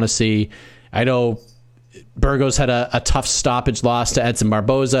 That's what I want to see. I know Burgos had a tough stoppage loss to Edson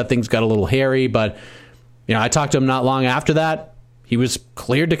Barboza. Things got a little hairy, but I talked to him not long after that. He was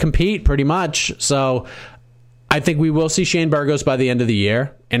cleared to compete pretty much. So I think we will see Shane Burgos by the end of the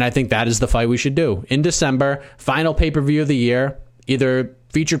year, and I think that is the fight we should do. In December, final pay-per-view of the year, either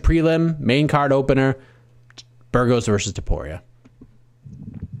featured prelim, main card opener, Burgos versus Topuria.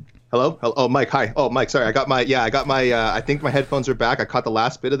 Hello? Oh, Mike. Hi. Oh, Mike. Sorry. I got my, I think my headphones are back. I caught the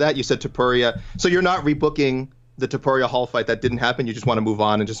last bit of that. You said Topuria. So you're not rebooking the Topuria Hall fight that didn't happen, you just want to move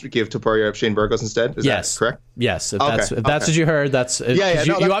on and just give Topuria Shane Burgos instead? Is that correct? Yes. If that's what you heard, that's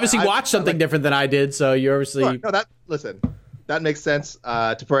you obviously watched something different than I did, so you obviously that makes sense.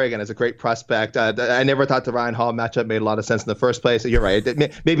 Topuria again is a great prospect. I never thought the Ryan Hall matchup made a lot of sense in the first place. So you're right.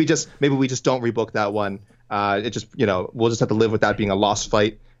 Maybe we just don't rebook that one. It just we'll just have to live with that being a lost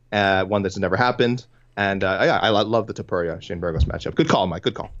fight, one that's never happened. And I love the Topuria Shane Burgos matchup. Good call, Mike.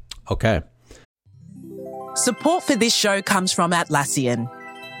 Good call. Okay. Support for this show comes from Atlassian.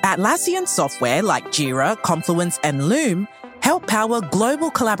 Atlassian software like Jira, Confluence, and Loom help power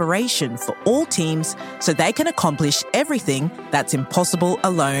global collaboration for all teams so they can accomplish everything that's impossible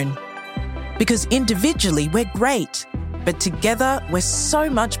alone. Because individually we're great, but together we're so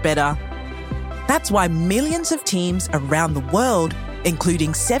much better. That's why millions of teams around the world,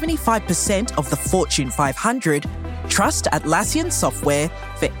 including 75% of the Fortune 500, trust Atlassian software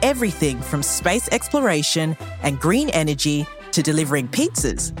for everything from space exploration and green energy to delivering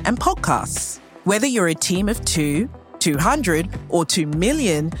pizzas and podcasts. Whether you're a team of 2, 200, or 2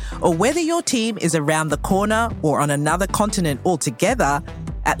 million, or whether your team is around the corner or on another continent altogether,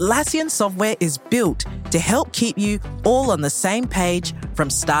 Atlassian software is built to help keep you all on the same page from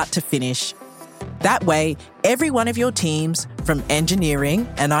start to finish. That way, every one of your teams, from engineering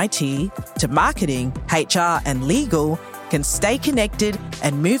and IT to marketing, HR, and legal, can stay connected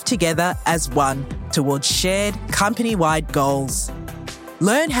and move together as one towards shared company-wide goals.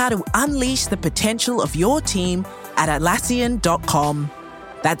 Learn how to unleash the potential of your team at Atlassian.com.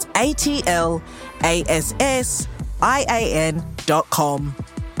 That's Atlassian.com.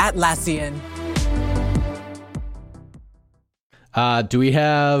 Atlassian. Do we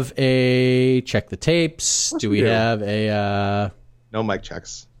have a check the tapes? Do we have a no mic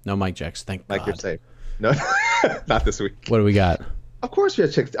checks? No mic checks. Thank God. Mic your tape. No, not this week. What do we got? Of course we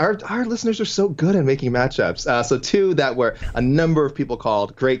have checks. Our listeners are so good at making matchups. So two that were a number of people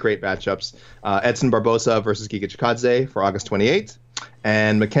called great matchups. Edson Barbosa versus Giga Chikadze for August 28th.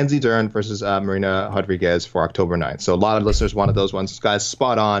 And Mackenzie Dern versus Marina Rodriguez for October 9th. So a lot of listeners wanted those ones. Guys,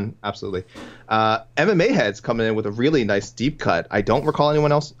 spot on. Absolutely. MMA Heads coming in with a really nice deep cut. I don't recall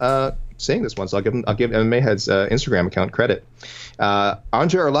anyone else saying this one, so I'll give MMA Heads Instagram account credit.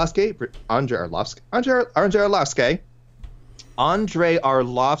 Andre Arlovsky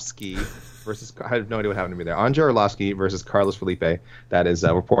versus, I have no idea what happened to me there. Andre Arlovsky versus Carlos Felipe. That is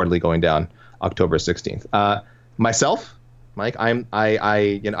reportedly going down October 16th. Myself, Mike, I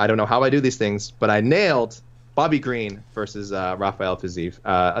don't know how I do these things, but I nailed Bobby Green versus Rafael Fiziev.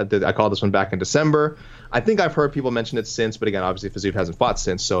 I called this one back in December. I think I've heard people mention it since, but again, obviously Fiziev hasn't fought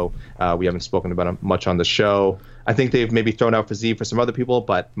since, so we haven't spoken about him much on the show. I think they've maybe thrown out Fiziev for some other people,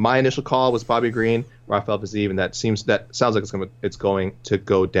 but my initial call was Bobby Green, Rafael Fiziev, and that sounds like it's going to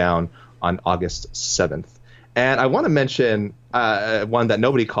go down on August 7th. And I want to mention one that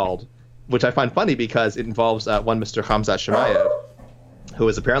nobody called, which I find funny because it involves one Mr. Khamzat Chimaev, who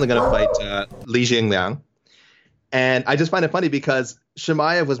is apparently going to fight Li Jingliang. And I just find it funny because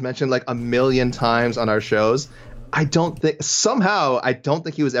Chimaev was mentioned like a million times on our shows. I don't think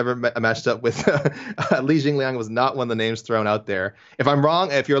he was ever matched up with Li Jingliang. Was not one of the names thrown out there. If I'm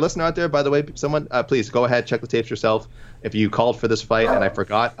wrong, if you're a listener out there, by the way, someone please go ahead, check the tapes yourself. If you called for this fight and I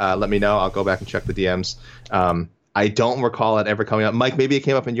forgot, let me know. I'll go back and check the DMs. I don't recall it ever coming up. Mike, maybe it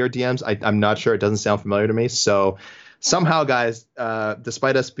came up in your DMs. I'm not sure. It doesn't sound familiar to me. So somehow, guys,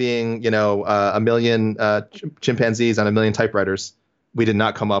 despite us being, a million chimpanzees on a million typewriters, we did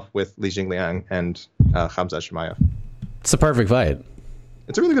not come up with Li Jingliang and Khamzat Chimaev. It's a perfect fight.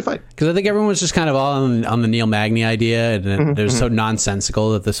 It's a really good fight. Because I think everyone was just kind of all on the Neil Magny idea, and they're so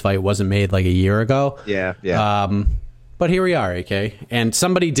nonsensical that this fight wasn't made like a year ago. Yeah. But here we are, AK. And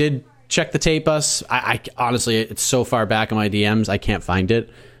somebody did check the tape us. I honestly, it's so far back in my DMs, I can't find it.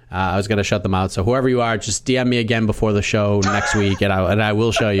 I was going to shut them out. So whoever you are, just DM me again before the show next week, and I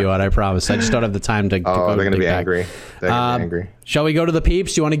will show you it, I promise. I just don't have the time to go. They're going to be angry. They're going to be angry. Shall we go to the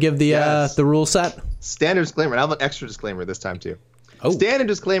peeps? Do you want to give the rule set? Standard disclaimer. And I have an extra disclaimer this time, too. Oh. Standard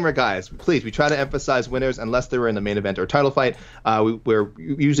disclaimer, guys. Please, we try to emphasize winners unless they were in the main event or title fight. We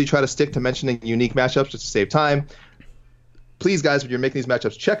usually try to stick to mentioning unique matchups just to save time. Please, guys, when you're making these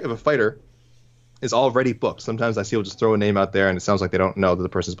matchups, check if a fighter is already booked. Sometimes I see people just throw a name out there and it sounds like they don't know that the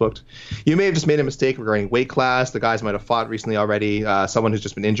person's booked. You may have just made a mistake regarding weight class. The guys might have fought recently already, someone who's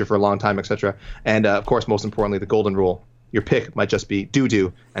just been injured for a long time, etc. And, of course, most importantly, the golden rule. Your pick might just be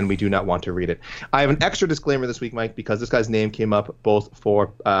doo-doo, and we do not want to read it. I have an extra disclaimer this week, Mike, because this guy's name came up both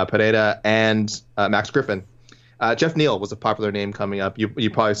for Pereira and Max Griffin. Jeff Neal was a popular name coming up. You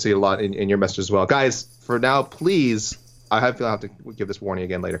probably see a lot in your message as well. Guys, for now, please I have to give this warning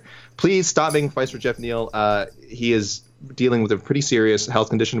again later. Please stop making fights for Jeff Neal. He is dealing with a pretty serious health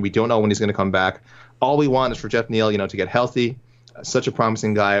condition. We don't know when he's going to come back. All we want is for Jeff Neal, to get healthy. Such a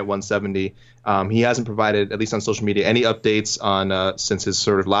promising guy at 170. He hasn't provided, at least on social media, any updates on since his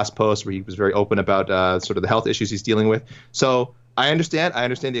sort of last post where he was very open about sort of the health issues he's dealing with. So I understand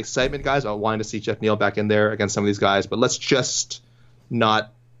the excitement, guys, about wanting to see Jeff Neal back in there against some of these guys, but let's just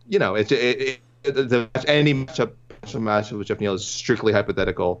not, any matchup with Jeff Neal is strictly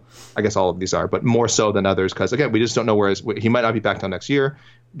hypothetical. I guess all of these are, but more so than others because, again, we just don't know he might not be back till next year.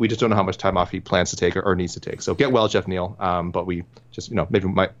 We just don't know how much time off he plans to take or needs to take. So get well, Jeff Neal. But we just, maybe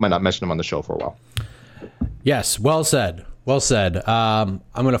might not mention him on the show for a while. Yes, well said. Well said. I'm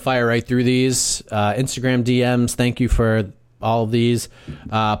going to fire right through these. Instagram DMs, thank you for all of these.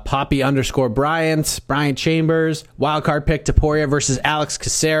 Poppy_Bryant, Brian Chambers, wildcard pick Topuria versus Alex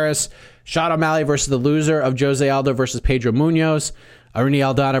Caceres, Sean O'Malley versus the loser of Jose Aldo versus Pedro Munoz, Irene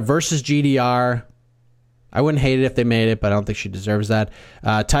Aldana versus GDR. I wouldn't hate it if they made it, but I don't think she deserves that.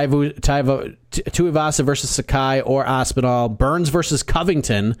 Tuivasa versus Sakai or Aspinall. Burns versus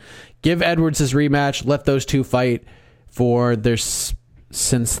Covington. Give Edwards his rematch. Let those two fight for their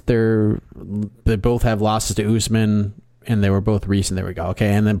since they both have losses to Usman. And they were both recent. There we go.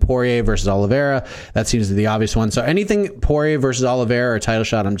 Okay. And then Poirier versus Oliveira. That seems to be the obvious one. So anything Poirier versus Oliveira or title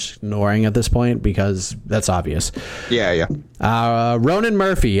shot, I'm just ignoring at this point because that's obvious. Yeah. Ronan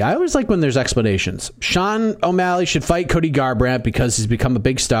Murphy. I always like when there's explanations. Sean O'Malley should fight Cody Garbrandt because he's become a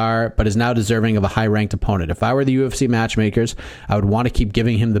big star, but is now deserving of a high-ranked opponent. If I were the UFC matchmakers, I would want to keep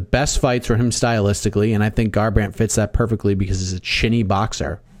giving him the best fights for him stylistically, and I think Garbrandt fits that perfectly because he's a chinny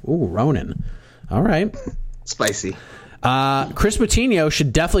boxer. Ooh, Ronan. All right. Spicy. Chris Patino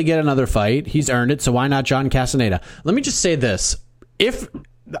should definitely get another fight. He's earned it, so why not John Castaneda? Let me just say this. If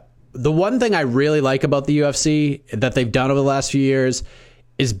the one thing I really like about the UFC that they've done over the last few years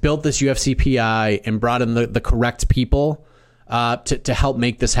is built this UFC PI and brought in the correct people to help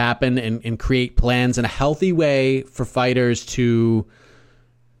make this happen and create plans in a healthy way for fighters to,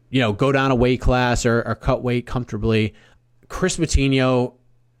 go down a weight class or cut weight comfortably. Chris Patino,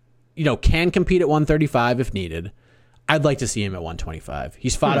 can compete at 135 if needed. I'd like to see him at 125.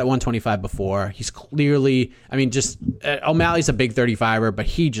 He's fought at 125 before. He's clearly, O'Malley's a big 35er, but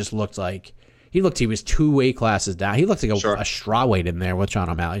he just looked like he was 2 weight classes down. He looked like a straw weight in there with Sean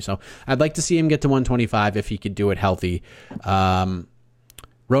O'Malley. So I'd like to see him get to 125 if he could do it healthy. Ronan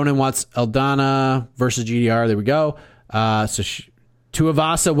wants Aldana versus GDR. There we go.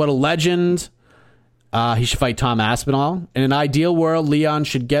 Tuivasa, what a legend. He should fight Tom Aspinall. In an ideal world, Leon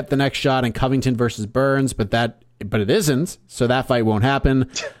should get the next shot in Covington versus Burns, but it isn't, so that fight won't happen.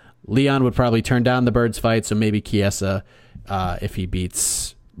 Leon would probably turn down the Birds fight, so maybe Chiesa if he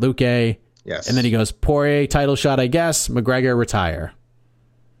beats Luque. Yes. And then he goes, Poirier, title shot, I guess. McGregor, retire.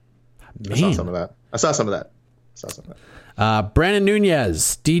 Man. I saw some of that. Brandon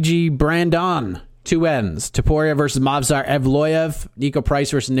Nunez, DG Brandon, 2 ends. Topuria versus Movsar Evloev. Nico Price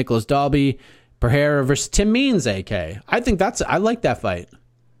versus Nicholas Dalby. Pereira versus Tim Means, AK. I like that fight.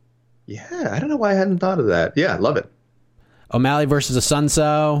 Yeah, I don't know why I hadn't thought of that. Yeah, love it. O'Malley versus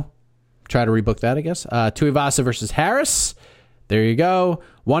Asuncio. Try to rebook that, I guess. Tuivasa versus Harris. There you go.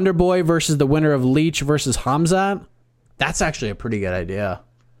 Wonder Boy versus the winner of Leach versus Hamzat. That's actually a pretty good idea.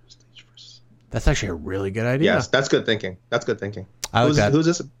 That's actually a really good idea. Yes, that's good thinking. I like that. Who's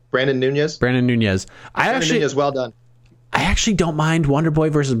this? Brandon Nunez? Nunez, well done. I actually don't mind Wonder Boy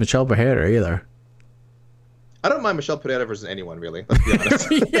versus Michel Pereira either. I don't mind Michel Pereira versus anyone, really. Let's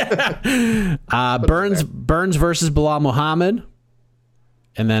be honest. Yeah. Burns versus Bilal Muhammad.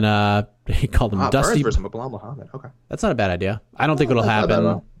 And then he called him Dusty. Burns versus Bilal Muhammad. Okay. That's not a bad idea. I don't think it'll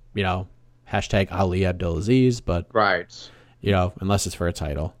happen. Hashtag Ali Abdulaziz, but right. Unless it's for a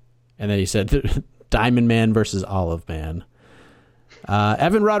title. And then he said Diamond Man versus Olive Man.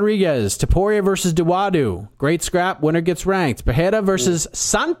 Evan Rodriguez, Topuria versus Duwadu. Great scrap. Winner gets ranked. Pereira versus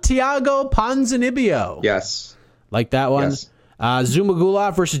Santiago Ponzinibbio. Yes. Like that one. Yes.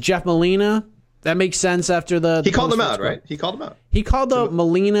 Zumagulov versus Jeff Molina. That makes sense after the... He called him out, right? He called him out. He called out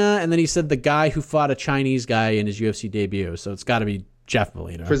Molina, and then he said the guy who fought a Chinese guy in his UFC debut. So it's got to be Jeff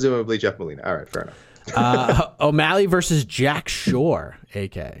Molina. Presumably Jeff Molina. All right, fair enough. O'Malley versus Jack Shore,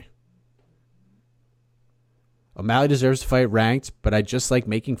 AK. O'Malley deserves to fight ranked, but I just like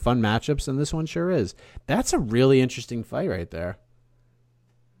making fun matchups, and this one sure is. That's a really interesting fight right there.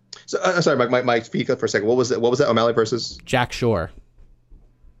 So, sorry, Mike, speak up for a second. What was that? O'Malley versus Jack Shore.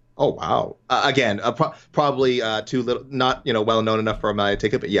 Oh wow! Again, probably too little, not well known enough for O'Malley to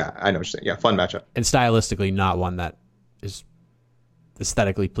take it. But yeah, I know what you're saying. Yeah, fun matchup. And stylistically, not one that is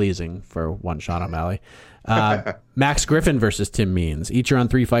aesthetically pleasing for one Sean O'Malley. Max Griffin versus Tim Means. Each are on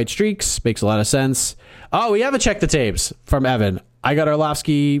 3-fight streaks. Makes a lot of sense. Oh, we have a check the tapes from Evan. I got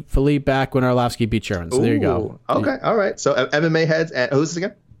Arlovsky Philippe back when Arlovsky beat Sherman. So there you go. Okay, all right. So MMA heads. And who's this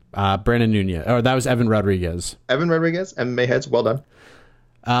again? Brandon Nunez. Or that was Evan Rodriguez. MMA heads. Well done.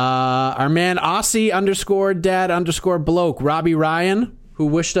 Our man Aussie _dad _ Robbie Ryan, who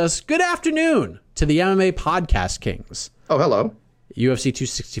wished us good afternoon to the MMA Podcast Kings. Oh, hello. UFC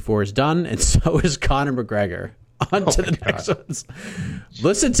 264 is done, and so is Conor McGregor. On to the next ones.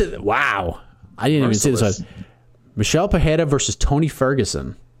 Listen to wow. I didn't even see this one. Michel Pereira versus Tony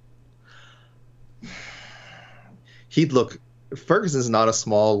Ferguson. Ferguson's not a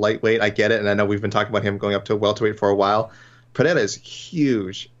small lightweight. I get it, and I know we've been talking about him going up to welterweight for a while. Pereira is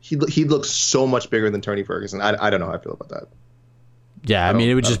huge. He looks so much bigger than Tony Ferguson. I don't know how I feel about that. Yeah, I mean,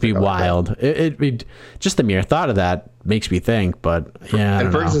 it would just be wild. It'd be just the mere thought of that makes me think, but yeah.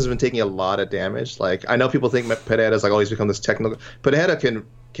 And Ferguson's been taking a lot of damage. Like, I know people think Pereira's like, oh, he's become this technical. Pereira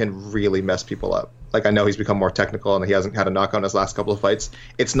can really mess people up. Like, I know he's become more technical and he hasn't had a knockout in his last couple of fights.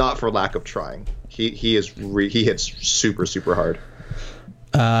 It's not for lack of trying. He hits super, super hard.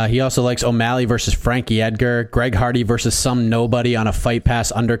 He also likes O'Malley versus Frankie Edgar, Greg Hardy versus some nobody on a Fight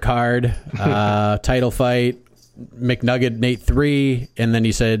Pass undercard, title fight, McNugget Nate 3, and then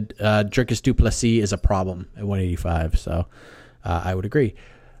he said Dricus du Plessis is a problem at 185. So I would agree.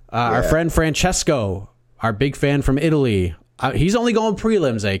 Our friend Francesco, our big fan from Italy, he's only going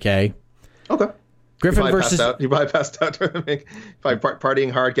prelims, AK. Okay. Griffin he versus probably passed out during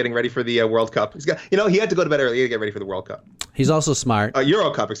partying hard, getting ready for the World Cup. He had to go to bed early to get ready for the World Cup. He's also smart.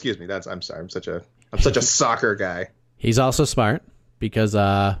 Euro Cup, excuse me. I'm sorry. I'm such a soccer guy. He's also smart because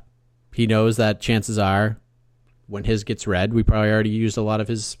he knows that chances are when his gets read, we probably already used a lot of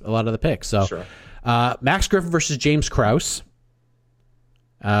the picks. So sure. Max Griffin versus James Krause.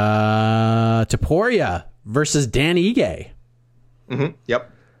 Topuria versus Dan Ige. Mm-hmm.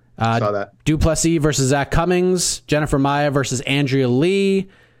 Yep. Saw that. Du Plessis versus Zach Cummings. Jennifer Maia versus Andrea Lee.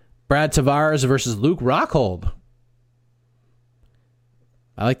 Brad Tavares versus Luke Rockhold.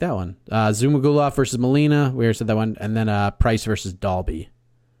 I like that one. Zumagulov versus Molina. We already said that one. And then Price versus Dalby.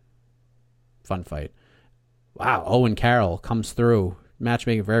 Fun fight. Wow. Owen Carroll comes through.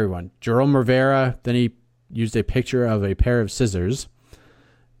 Matchmaking for everyone. Jerome Rivera. Then he used a picture of a pair of scissors.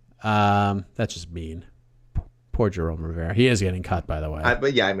 That's just mean. Poor Jerome Rivera. He is getting cut, by the way.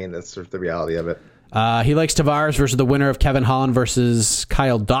 But yeah, I mean, that's sort of the reality of it. He likes Tavares versus the winner of Kevin Holland versus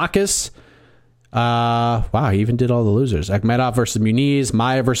Kyle Dawkins. Wow, he even did all the losers. Akhmedov versus Muniz.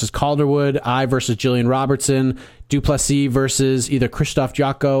 Maia versus Calderwood. I versus Jillian Robertson. Du Plessis versus either Christoph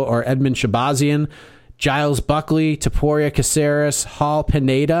Jocko or Edmund Shabazian. Giles Buckley. Topuria Caceres. Hall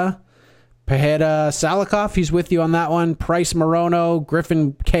Pineda. Pereira Salikov. He's with you on that one. Price Morono.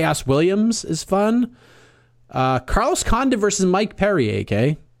 Griffin Chaos Williams is fun. Carlos Condit versus Mike Perry, AK.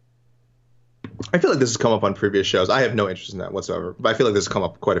 I feel like this has come up on previous shows. I have no interest in that whatsoever, but I feel like this has come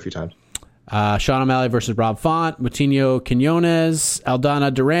up quite a few times. Sean O'Malley versus Rob Font, Moutinho Quinones,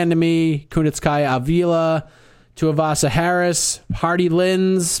 Aldana Durandamy, Kunitskaya Avila, Tuivasa Harris, Hardy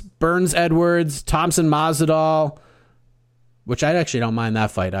Lins, Burns Edwards, Thompson Masvidal, which I actually don't mind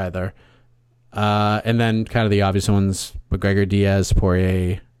that fight either. And then kind of the obvious ones, McGregor Diaz,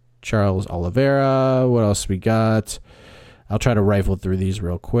 Poirier, Charles Oliveira. What else we got? I'll try to rifle through these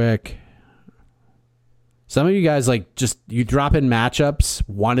real quick. Some of you guys you drop in matchups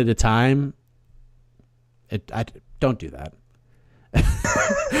one at a time. I don't do that.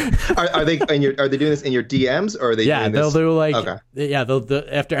 Are they doing this in your DMs or are they? Yeah, doing this? they'll do okay. Yeah, they'll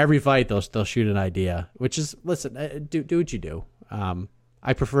after every fight they'll shoot an idea, which is listen, do what you do.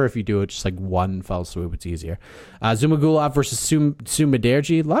 I prefer if you do it just like one fell swoop. It's easier. Zumagulov versus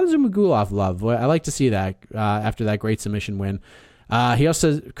Sumaderji. A lot of Zumagulov love. I like to see that after that great submission win. He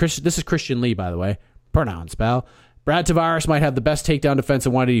also says, this is Christian Lee, by the way. Pronouns, pal. Brad Tavares might have the best takedown defense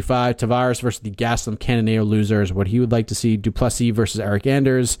at 185. Tavares versus the Gaslam Cannonier losers. What he would like to see. Du Plessis versus Eric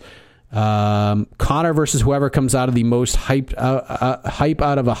Anders. Connor versus whoever comes out of the most hype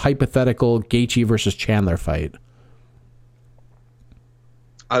out of a hypothetical Gaethje versus Chandler fight.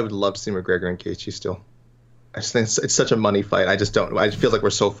 I would love to see McGregor and Gaethje still. I just think it's such a money fight. I just don't. I feel like we're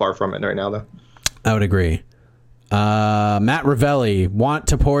so far from it right now, though. I would agree. Matt Ravelli, want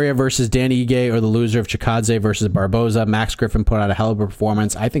Topuria versus Dan Ige or the loser of Chikadze versus Barboza. Max Griffin put out a hell of a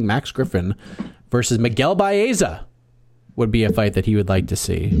performance. I think Max Griffin versus Miguel Baeza would be a fight that he would like to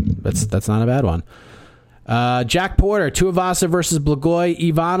see. That's not a bad one. Jack Porter, Tuivasa versus Blagoy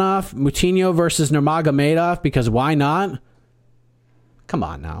Ivanov. Moutinho versus Nurmagomedov, because why not? Come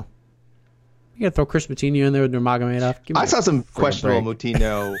on now. You got to throw Chris Moutinho in there with Nurmagomedov. I saw some questionable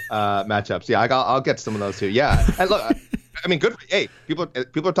Moutinho matchups. Yeah, I'll get to some of those too. Yeah, and look, I mean, good. Hey, people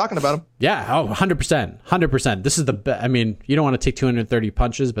are talking about him. Yeah, 100%. This is the best. I mean, you don't want to take 230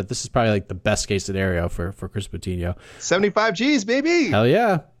 punches, but this is probably like the best case scenario for Chris Moutinho. 75 G's, baby. Hell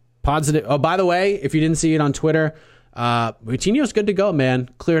yeah. Positive. Oh, by the way, if you didn't see it on Twitter, Moutinho's good to go,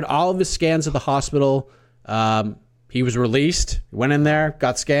 man. Cleared all of his scans at the hospital. He was released, went in there,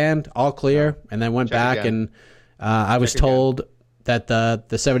 got scanned, all clear, and then went back. Again. And I was told that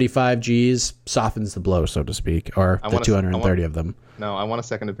the 75 Gs softens the blow, so to speak, or the 230 of them. No, I want a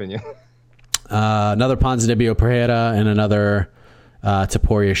second opinion. Another Ponzinibbio Pereira and another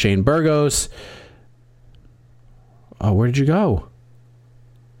Topuria Shane Burgos. Oh, where did you go?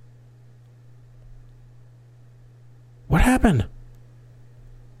 What happened?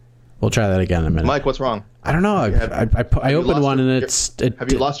 We'll try that again in a minute. Mike, what's wrong? I don't know. I opened one and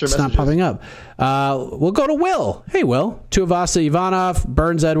have you lost your it's not popping up. We'll go to Will. Hey, Will. Tuivasa Ivanov,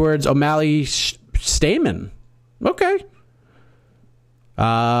 Burns Edwards, O'Malley Stamen. Okay.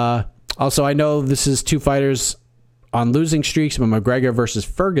 Also, I know this is two fighters on losing streaks, but McGregor versus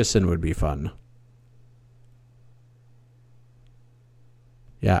Ferguson would be fun.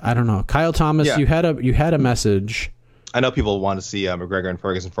 Yeah, I don't know. Kyle Thomas, you had a message. I know people want to see McGregor and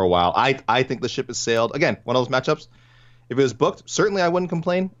Ferguson for a while. I think the ship has sailed. Again, one of those matchups. If it was booked, certainly I wouldn't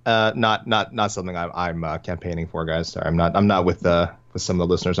complain. Not something I'm campaigning for, guys. Sorry, I'm not with some of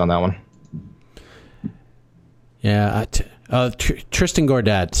the listeners on that one. Yeah, Tristan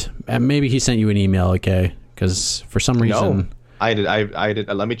Gordet. Maybe he sent you an email, okay? Because for some reason. No. I did.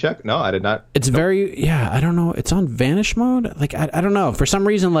 Let me check. No, I did not. It's I don't know. It's on vanish mode. Like, I don't know. For some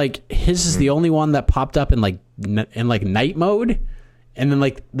reason, like, his is the only one that popped up in night mode. And then,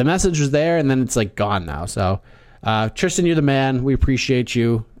 like, the message was there, and then it's, like, gone now. So, Tristan, you're the man. We appreciate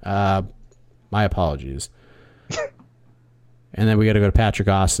you. My apologies. And then we got to go to Patrick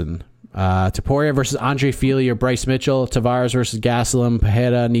Austin. Topuria versus Andre Fili or Bryce Mitchell. Tavares versus Gastelum.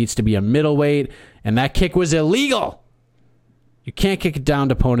 Pereira needs to be a middleweight. And that kick was illegal. You can't kick a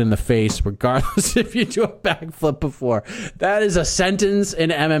downed opponent in the face, regardless if you do a backflip before. That is a sentence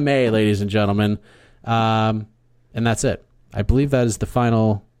in MMA, ladies and gentlemen. And that's it. I believe that is the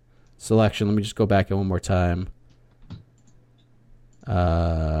final selection. Let me just go back in one more time.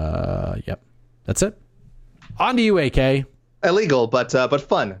 Yep. That's it. On to you, AK. Illegal, but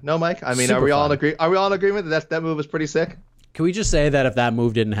fun. No, Mike? I mean, Super are we all fun. in agreement that move was pretty sick? Can we just say that if that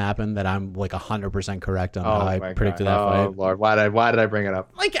move didn't happen, that I'm like 100% correct on how I predicted that fight? Oh, Lord. Why did I bring it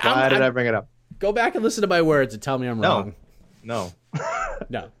up? Why did I bring it up? Go back and listen to my words and tell me I'm wrong. No.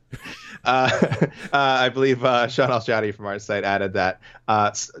 No. I believe Sean Al-Shadi from our site added that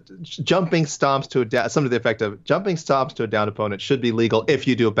jumping stomps something to the effect of jumping stomps to a downed opponent should be legal if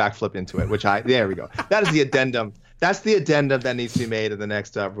you do a backflip into it, there we go. That is the addendum. That's the addendum that needs to be made in the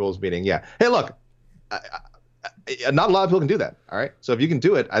next rules meeting. Yeah. Hey, look. Not a lot of people can do that. All right. So if you can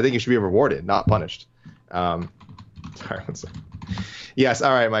do it, I think you should be rewarded, not punished. Sorry, one second. Yes.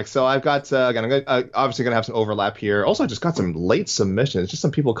 All right, Mike. So I've got again. I'm obviously going to have some overlap here. Also, I just got some late submissions. Just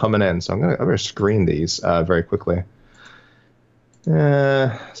some people coming in. So I'm going to screen these very quickly.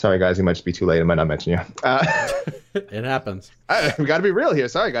 Sorry, guys. You might just be too late. I might not mention you. It happens. We got to be real here.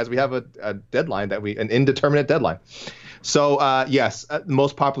 Sorry, guys. We have a deadline an indeterminate deadline. So, yes, the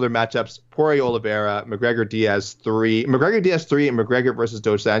most popular matchups, Poirier Oliveira, McGregor Diaz 3, and McGregor versus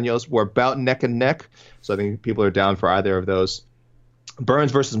Dos Anjos were about neck and neck. So I think people are down for either of those.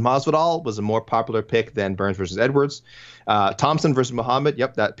 Burns versus Masvidal was a more popular pick than Burns versus Edwards. Thompson versus Muhammad,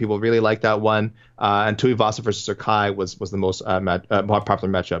 that people really like that one. And Tuivasa versus Sakai was the most more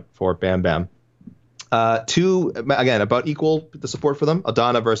popular matchup for Bam Bam. Two, again, about equal the support for them.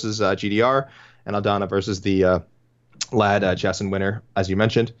 Aldana versus GDR, and Aldana versus the lad Jason Winner, as you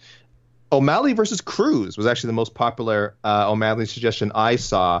mentioned. O'Malley versus Cruz was actually the most popular O'Malley suggestion I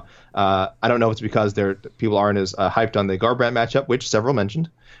saw. I don't know if it's because people aren't as hyped on the Garbrandt matchup, which several mentioned,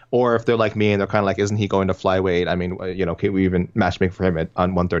 or if they're like me and they're kind of like, isn't he going to flyweight? I mean, can we even matchmake for him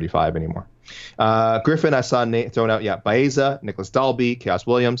on 135 anymore? Griffin, I saw thrown out, Baeza, Nicholas Dalby, Chaos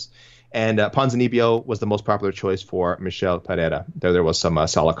Williams. And Ponzinibbio was the most popular choice for Michel Pereira. There was some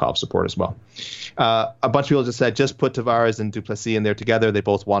Salikov support as well. A bunch of people just said, just put Tavares and Duplessis in there together. They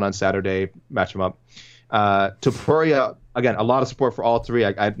both won on Saturday. Match them up. Topuria, again, a lot of support for all three.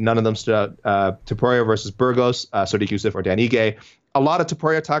 None of them stood out. Topuria versus Burgos, Sodiq Yusuff or Dan Ige. A lot of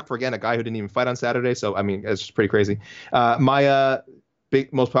Topuria talk for, again, a guy who didn't even fight on Saturday. So, I mean, it's pretty crazy. My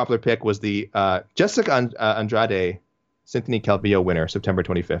most popular pick was the Jessica Andrade Cynthia Calvillo winner, September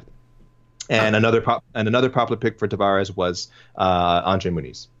 25th. And another popular pick for Tavares was Andre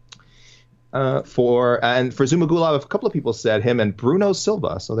Muniz. For Zumagulov, a couple of people said him and Bruno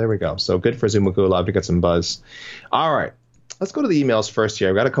Silva. So there we go. So good for Zumagulov to get some buzz. All right, let's go to the emails first here.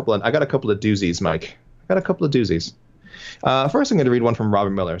 I got a couple of doozies, Mike. I got a couple of doozies. First, I'm going to read one from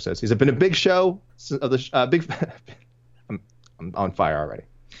Robert Miller. It says he's been a big show of the big. I'm on fire already.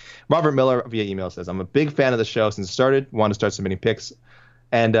 Robert Miller via email says, I'm a big fan of the show since it started. Want to start submitting picks.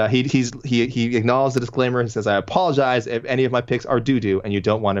 And he acknowledged the disclaimer. He says, I apologize if any of my picks are doo-doo and you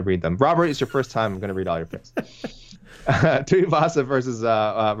don't want to read them. Robert, it's your first time. I'm going to read all your picks. Tuivasa versus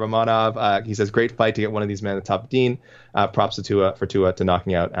Romanov. He says, great fight to get one of these men in the top 15. Props to Tua to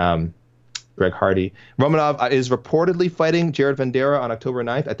knocking out Greg Hardy. Romanov is reportedly fighting Jared Vanderaa on October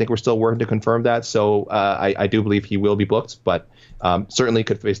 9th. I think we're still working to confirm that. So I do believe he will be booked, but certainly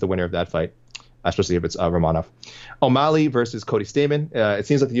could face the winner of that fight, especially if it's Romanov. O'Malley versus Cody Stamann. It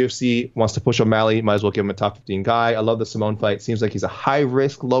seems like the UFC wants to push O'Malley. Might as well give him a top 15 guy. I love the Simone fight. Seems like he's a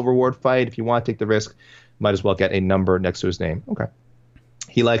high-risk, low-reward fight. If you want to take the risk, might as well get a number next to his name. Okay.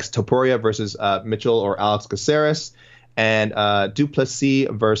 He likes Topuria versus Mitchell or Alex Caceres. And Duplessis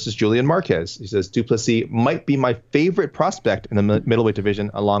versus Julian Marquez. He says Duplessis might be my favorite prospect in the middleweight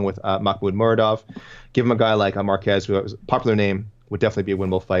division, along with Mahmoud Muradov. Give him a guy like Marquez, who has a popular name, would definitely be a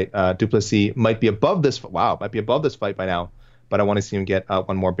winnable fight. Duplessis might be above this. Might be above this fight by now, but I want to see him get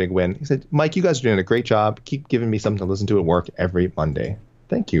one more big win. He said, Mike, you guys are doing a great job. Keep giving me something to listen to at work every Monday.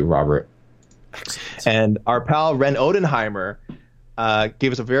 Thank you, Robert. Excellent. And our pal Ren Odenheimer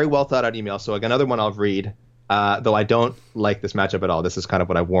gave us a very well thought out email. So another one I'll read. Though I don't like this matchup at all. This is kind of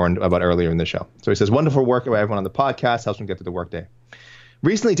what I warned about earlier in the show. So he says, wonderful work by everyone on the podcast. Helps him get through the workday.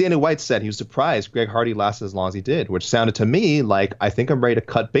 Recently, Dana White said he was surprised Greg Hardy lasted as long as he did, which sounded to me like, I think I'm ready to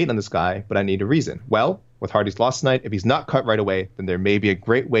cut bait on this guy, but I need a reason. Well, with Hardy's loss tonight, if he's not cut right away, then there may be a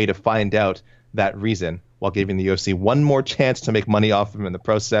great way to find out that reason while giving the UFC one more chance to make money off of him in the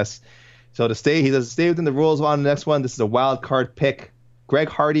process. So he does stay within the rules on the next one. This is a wild card pick. Greg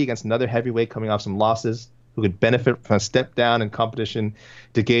Hardy against another heavyweight coming off some losses, who could benefit from a step down in competition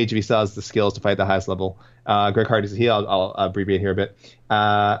to gauge if he still has the skills to fight at the highest level. Greg Hardy, I'll abbreviate here a bit.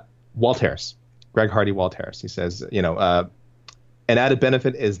 Walt Harris. Greg Hardy, Walt Harris. He says, an added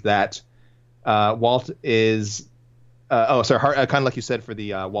benefit is that Walt is, kind of like you said for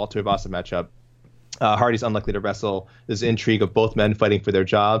the Walt Tuivasa matchup, Hardy's unlikely to wrestle. There's intrigue of both men fighting for their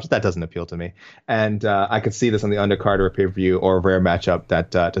jobs. That doesn't appeal to me. And I could see this on the undercard or a pay-per-view or a rare matchup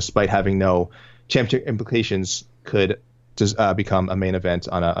that despite having no championship implications could just become a main event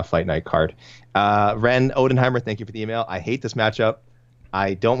on a fight night card. Ren Odenheimer, thank you for the email. I hate this matchup.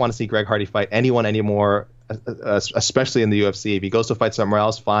 I don't want to see Greg Hardy fight anyone anymore, especially in the UFC. If he goes to fight somewhere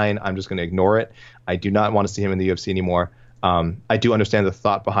else, fine. I'm just going to ignore it. I do not want to see him in the UFC anymore. I do understand the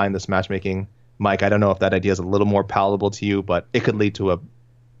thought behind this matchmaking. Mike, I don't know if that idea is a little more palatable to you, but it could lead to a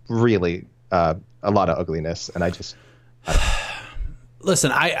really a lot of ugliness. And I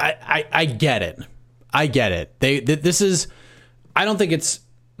Listen, I get it. I get it. This is, I don't think it's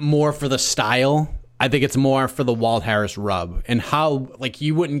more for the style. I think it's more for the Walt Harris rub and how, like,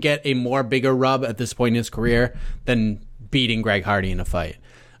 you wouldn't get a more bigger rub at this point in his career than beating Greg Hardy in a fight.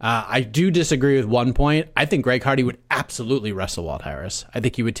 I do disagree with one point. I think Greg Hardy would absolutely wrestle Walt Harris. I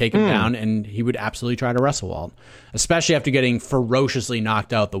think he would take him down and he would absolutely try to wrestle Walt, especially after getting ferociously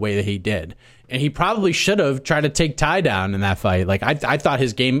knocked out the way that he did. And he probably should have tried to take Ty down in that fight. Like, I thought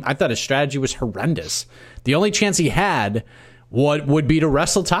his strategy was horrendous. The only chance he had would be to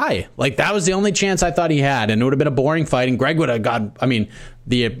wrestle Ty. Like, that was the only chance I thought he had. And it would have been a boring fight. And Greg would have gotten,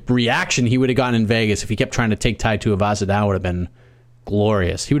 the reaction he would have gotten in Vegas if he kept trying to take Tai Tuivasa down would have been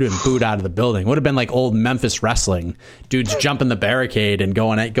glorious. He would have been booed out of the building. It would have been like old Memphis wrestling. Dudes jumping the barricade and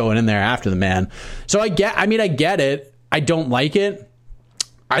going in there after the man. So I get it. I don't like it.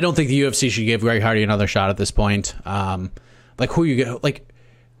 I don't think the UFC should give Greg Hardy another shot at this point. Who are you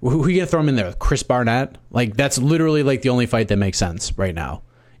gonna throw him in there? Chris Barnett? Like, that's literally like the only fight that makes sense right now.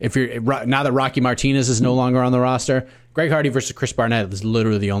 Now that Rocky Martinez is no longer on the roster, Greg Hardy versus Chris Barnett is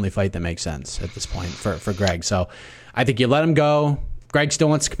literally the only fight that makes sense at this point for Greg. So I think you let him go. Greg still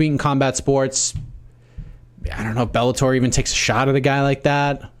wants to compete in combat sports. I don't know if Bellator even takes a shot at a guy like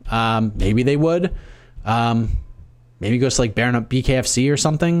that. Maybe they would. Maybe goes to like BKFC or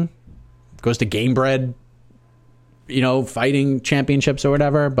something. Goes to Gamebred, fighting championships or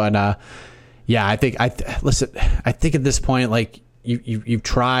whatever. But I think I think at this point, like, you've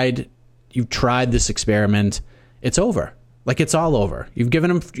tried this experiment. It's over. Like, it's all over. You've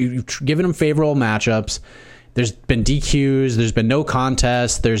given him favorable matchups. There's been DQs. There's been no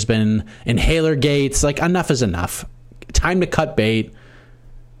contest. There's been inhaler gates. Like, enough is enough. Time to cut bait.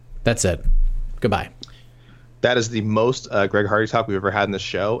 That's it. Goodbye. That is the most Greg Hardy talk we've ever had in this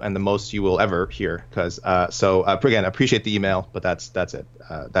show, and the most you will ever hear. Because again, appreciate the email, but that's it.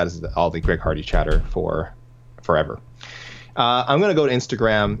 That is all the Greg Hardy chatter for forever. I'm gonna go to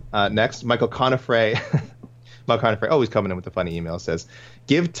Instagram next. Michael Conifray, always coming in with the funny email, says,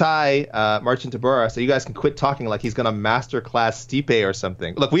 "Give Ty Marcin Tybura so you guys can quit talking like he's gonna master class Stipe or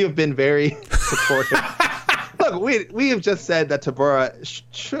something." Look, we have been very supportive. Look, we have just said that Tybura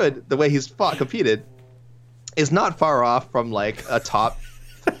should, the way he's competed, is not far off from like a top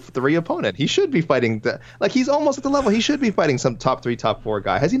 3 opponent. He should be fighting he's almost at the level. He should be fighting some top 3, top 4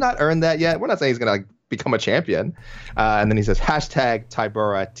 guy. Has he not earned that yet? We're not saying he's gonna become a champion. And then he says hashtag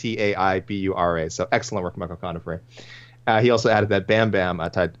Tybura, Taibura. So excellent work, Michael Conifray. He also added that Bam Bam,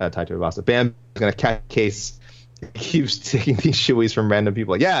 Tai Tuivasa. Bam is gonna catch case. He keeps taking these shoeies from random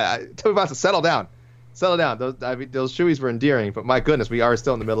people. Yeah, Tuivasa, settle down. Those shoeies were endearing, but my goodness, we are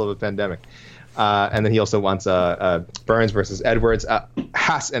still in the middle of a pandemic. And then he also wants Burns versus Edwards.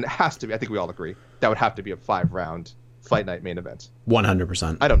 Has to be. I think we all agree that would have to be a 5-round fight night main event.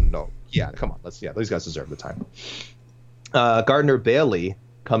 100%. I don't know. Yeah, come on. These guys deserve the time. Gardner Bailey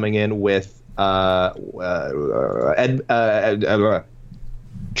coming in with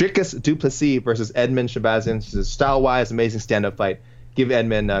Dricus du Plessis versus Edmund Shabazian. This is style-wise, amazing stand-up fight. Give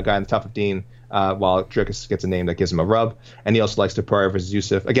Edmund a guy in the top 15, while Dricus gets a name that gives him a rub. And he also likes Topuria versus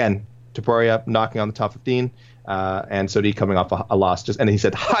Yusuf. Again, Topuria knocking on the top 15, and Sodi coming off a loss. And he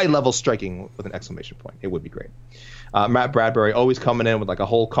said high-level striking with an exclamation point. It would be great. Matt Bradbury always coming in with like a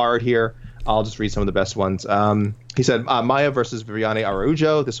whole card here. I'll just read some of the best ones. He said Maya versus Viviane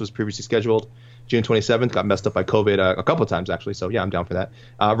Araujo. This was previously scheduled June 27th. Got messed up by COVID a couple of times, actually. So, yeah, I'm down for that.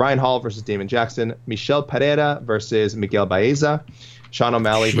 Ryan Hall versus Damon Jackson. Michel Pereira versus Miguel Baeza. Sean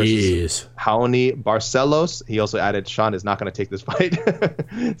O'Malley versus Raoni Barcelos. He also added Sean is not going to take this fight.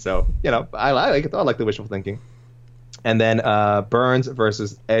 So, I like it. I like the wishful thinking. And then Burns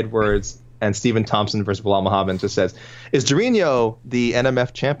versus Edwards and Stephen Thompson versus Bilal Muhammad just says, is Durinho the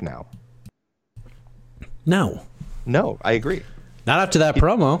NMF champ now? No, I agree. Not after that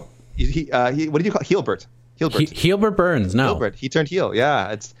promo. He what did you call Heelbert? Heelbert Burns. No, Heelbert. He turned heel.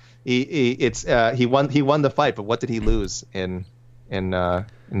 Yeah, he won the fight, but what did he lose in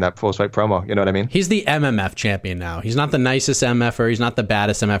that post-fight promo? You know what I mean? He's the MMF champion now. He's not the nicest MFer. He's not the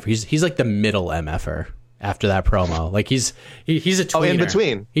baddest MFer. He's like the middle MFer after that promo. Like he's a tweener. Oh, in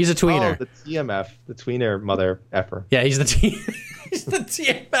between. He's a tweener. Oh, the TMF, the tweener mother effer. Yeah, he's the TMF.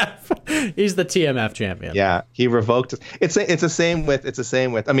 He's the TMF champion. Yeah, he revoked. It's the same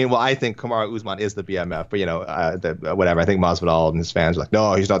with. I mean, well, I think Kamaru Usman is the BMF, but whatever. I think Masvidal and his fans are like,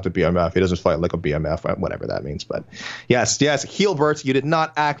 no, he's not the BMF. He doesn't fight like a BMF, whatever that means. But yes, Heelbert, you did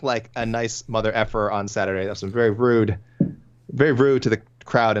not act like a nice mother effer on Saturday. That's very rude to the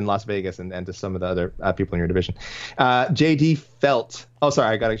crowd in Las Vegas and to some of the other people in your division. JD Felt. Oh,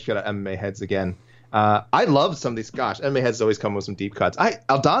 sorry, I got to shout out MMA heads again. I love some of these. Gosh, MMA heads always come with some deep cuts.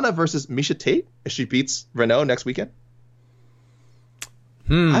 Aldana versus Miesha Tate if she beats Renault next weekend.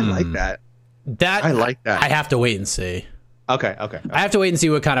 I like that. I like that. I have to wait and see. Okay. I have to wait and see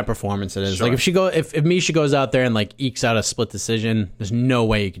what kind of performance it is. Sure. Like if Miesha goes out there and like ekes out a split decision, there's no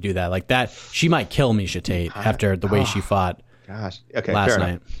way you could do that. Like that, she might kill Miesha Tate after the way she fought. Gosh. Okay. Last fair night.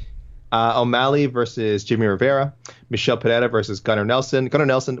 Enough. O'Malley versus Jimmy Rivera. Michel Pereira versus Gunnar Nelson. Gunnar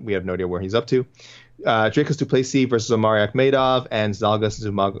Nelson, we have no idea where he's up to. Dricus du Plessis versus Omari Akhmedov, and Zhalgas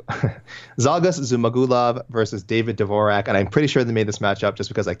Zumagulov versus David Dvorak. And I'm pretty sure they made this matchup just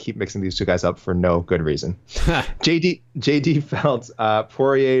because I keep mixing these two guys up for no good reason. JD Felt,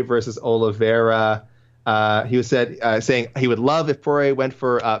 Poirier versus Oliveira. He was saying he would love if Poirier went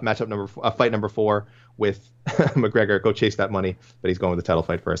for fight number 4 with McGregor. Go chase that money, but he's going with the title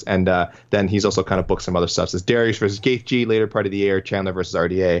fight first. And then he's also kind of booked some other stuff. So Darius versus Gaethje later part of the year, Chandler versus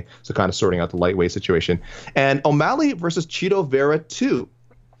RDA. So kind of sorting out the lightweight situation. And O'Malley versus Chito Vera 2.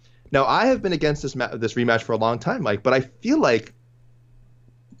 Now I have been against this rematch for a long time, Mike, but I feel like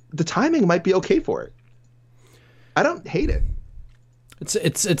the timing might be okay for it. I don't hate it.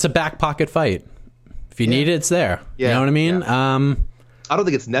 It's a back pocket fight. If you need it, it's there. Yeah. You know what I mean? Yeah. I don't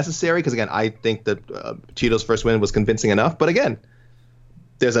think it's necessary because, again, I think that Chito's first win was convincing enough. But, again,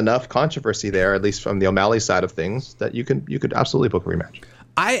 there's enough controversy there, at least from the O'Malley side of things, that you could absolutely book a rematch.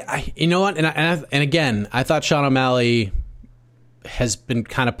 I you know what? And again, I thought Sean O'Malley has been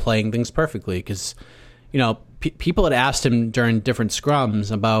kind of playing things perfectly because, people had asked him during different scrums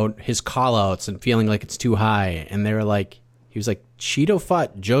about his call-outs and feeling like it's too high. And he was like, Chito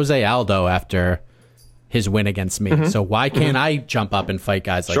fought Jose Aldo after his win against me. Mm-hmm. So why can't I jump up and fight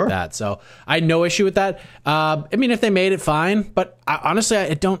guys like that? So I had no issue with that. I mean, if they made it, fine. But honestly,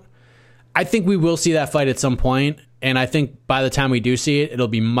 I think we will see that fight at some point, and I think by the time we do see it, it'll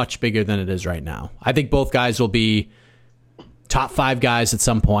be much bigger than it is right now. I think both guys will be top 5 guys at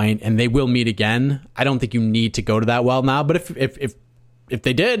some point, and they will meet again. I don't think you need to go to that well now, but if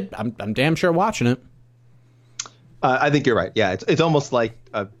they did, I'm damn sure watching it. I think you're right. Yeah, it's almost like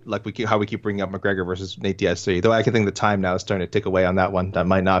how we keep bringing up McGregor versus Nate Diaz 3. Though I can think the time now is starting to tick away on that one. That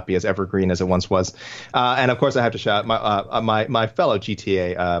might not be as evergreen as it once was. And of course, I have to shout out my fellow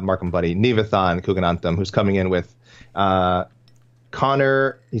GTA Markham buddy Nivathan Kuganantham, who's coming in with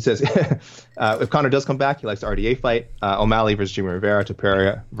Conor. He says if Conor does come back, he likes the RDA fight. O'Malley versus Jimmy Rivera,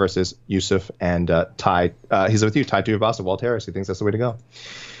 Topuria versus Yusuf, and Ty. He's with you, Tai Tuivasa, Walt Harris. He thinks that's the way to go.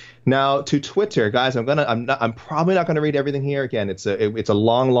 Now to Twitter, guys. I'm probably not gonna read everything here. Again, it's a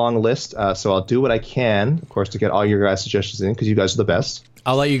long list. So I'll do what I can, of course, to get all your guys' suggestions in because you guys are the best.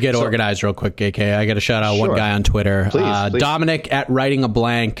 I'll let you get organized real quick, AK. I got to shout out one guy on Twitter, please. Dominic at Writing a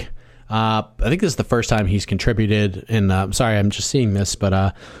Blank. I think this is the first time he's contributed. And I'm sorry, I'm just seeing this,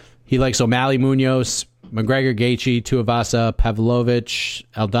 but he likes O'Malley, Munoz, McGregor, Gaethje, Tuivasa, Pavlovich,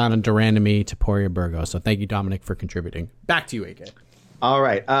 Aldana, Durandamy, Topuria, Burgos. So thank you, Dominic, for contributing. Back to you, AK. All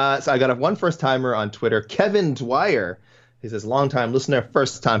right. So I got one first timer on Twitter, Kevin Dwyer. He says, long-time listener,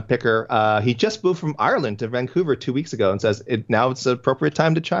 first-time picker. He just moved from Ireland to Vancouver 2 weeks ago and says now it's the appropriate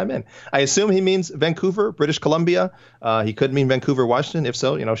time to chime in. I assume he means Vancouver, British Columbia. He could mean Vancouver, Washington. If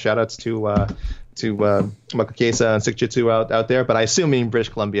so, shout-outs to Makakesa and Sikjitsu out there. But I assume mean British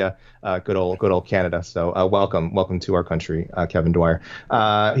Columbia, good old Canada. So welcome to our country, Kevin Dwyer.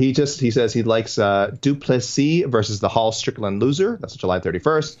 He says he likes Duplessis versus the Hall Strickland loser. That's July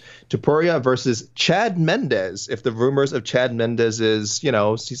 31st. Topuria versus Chad Mendes. If the rumors of Chad Mendes is,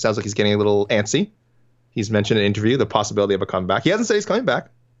 he sounds like he's getting a little antsy. He's mentioned in an interview the possibility of a comeback. He hasn't said he's coming back.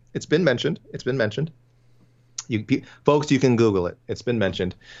 It's been mentioned. Folks, you can Google it. It's been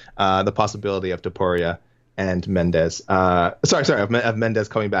mentioned. The possibility of Topuria and Mendes. Of Mendes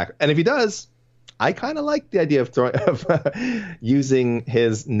coming back. And if he does, I kind of like the idea of using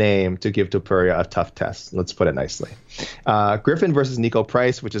his name to give Topuria a tough test. Let's put it nicely. Griffin versus Nico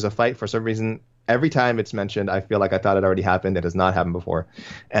Price, which is a fight for some reason. Every time it's mentioned, I feel like I thought it already happened. It has not happened before.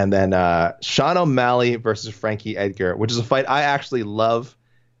 And then Sean O'Malley versus Frankie Edgar, which is a fight I actually love,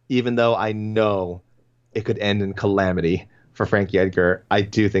 even though I know it could end in calamity for Frankie Edgar. I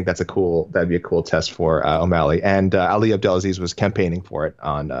do think that'd be a cool test for O'Malley. And Ali Abdelaziz was campaigning for it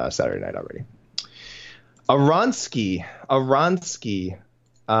on Saturday night already. Aronsky,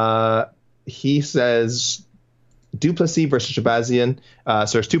 he says Duplessis versus Shabazian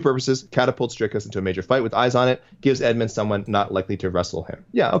serves two purposes: catapults Dricus into a major fight with eyes on it, gives Edmund someone not likely to wrestle him.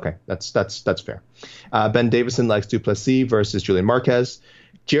 Yeah, okay, that's fair. Ben Davison likes Duplessis versus Julian Marquez.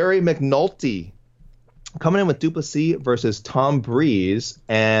 Jerry McNulty coming in with Duplessis versus Tom Breeze,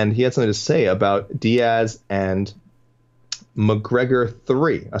 and he had something to say about Diaz and McGregor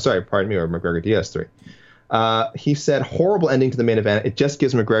 3. Or McGregor Diaz 3. He said, horrible ending to the main event. It just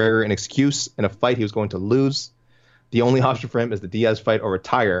gives McGregor an excuse in a fight he was going to lose. The only option for him is the Diaz fight or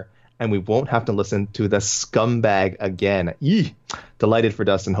retire, and we won't have to listen to the scumbag again. Yee! Delighted for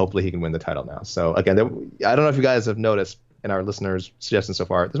Dustin. Hopefully he can win the title now. So again, I don't know if you guys have noticed in our listeners' suggestions so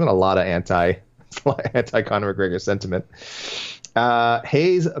far, there's been a lot of anti-Conor McGregor sentiment.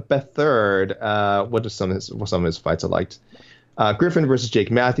 Hayes Bethard, what are some of his fights I liked? Griffin versus Jake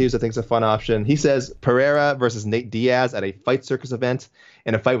Matthews, I think is a fun option. He says Pereira versus Nate Diaz at a Fight Circus event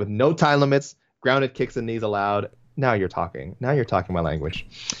in a fight with no time limits, grounded kicks and knees allowed. Now you're talking my language.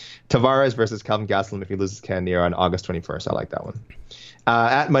 Tavares versus Calvin Gastelum if he loses Cannonier on August 21st. I like that one.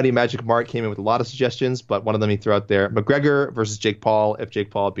 At Mighty Magic Mark came in with a lot of suggestions, but one of them he threw out there: McGregor versus Jake Paul if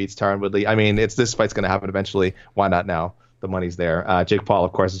Jake Paul beats Tyron Woodley. I mean, this fight's going to happen eventually. Why not now? The money's there. Jake Paul,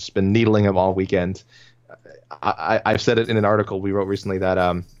 of course, has been needling him all weekend. I've said it in an article we wrote recently that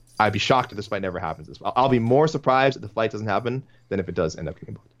I'd be shocked if this fight never happens. I'll be more surprised if the fight doesn't happen than if it does end up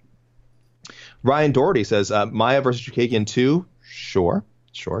getting booked. Ryan Doherty says Maya versus Chukagian 2. Sure.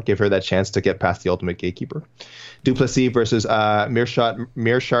 Give her that chance to get past the Ultimate Gatekeeper. Duplessis versus Mirshat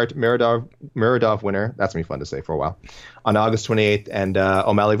Muradov winner. That's going to be fun to say for a while. On August 28th. And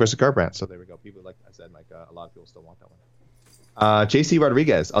O'Malley versus Garbrandt. So there we go. People, like I said, a lot of people still want that one. JC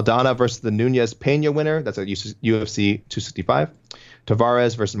Rodriguez. Aldana versus the Nunez Pena winner. That's at UFC 265.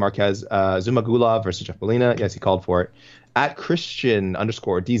 Tavares versus Marquez. Zumagulov versus Jeff Molina. Yes, he called for it. At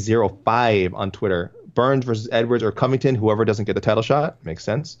Christian_D05 on Twitter. Burns versus Edwards or Covington, whoever doesn't get the title shot. Makes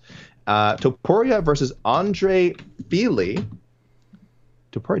sense. Topuria versus Andre Fili.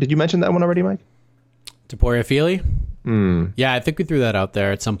 Topuria, did you mention that one already, Mike? Topuria Fili? Yeah, I think we threw that out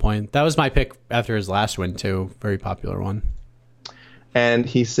there at some point. That was my pick after his last win, too. Very popular one. And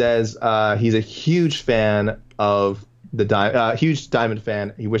he says he's a huge fan of the huge Diamond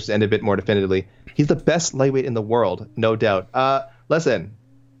fan. He wishes to end a bit more definitively. He's the best lightweight in the world, no doubt. Listen,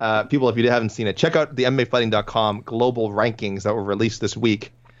 people, if you haven't seen it, check out the MMAfighting.com global rankings that were released this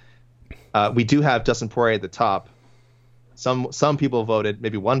week. We do have Dustin Poirier at the top. Some people voted,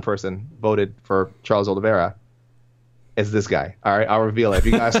 maybe one person voted for Charles Oliveira. It's this guy. All right, I'll reveal it. If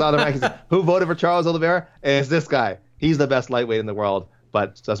you guys saw the rankings, who voted for Charles Oliveira? It's this guy. He's the best lightweight in the world,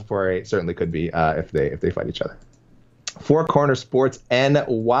 but Dustin Poirier certainly could be if they fight each other. Four Corner Sports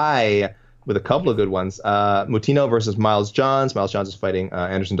NY with a couple of good ones. Moutinho versus Miles Johns. Miles Johns is fighting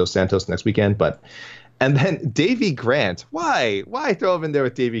Anderson Dos Santos next weekend, and then Davy Grant. Why throw him in there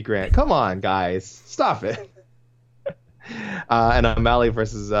with Davy Grant? Come on, guys, stop it. And O'Malley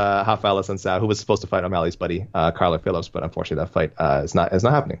versus Rafael Assunção, who was supposed to fight O'Malley's buddy Carlo Phillips, but unfortunately that fight is not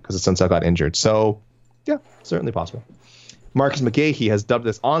happening because Assunção got injured. So yeah, certainly possible. Marcus McGahee has dubbed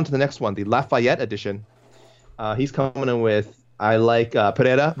this on to the next one, the Lafayette edition. He's coming in with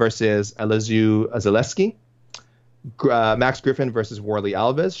Pereira versus Alizu Zaleski, Max Griffin versus Warley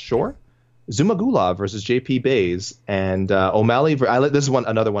Alves, sure. Zumagulov versus JP Bays, and O'Malley. This is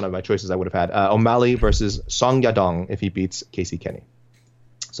another one of my choices I would have had. O'Malley versus Song Yadong if he beats Casey Kenny.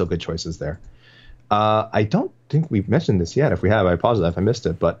 So good choices there. I don't think we've mentioned this yet. If we have, I apologize if I missed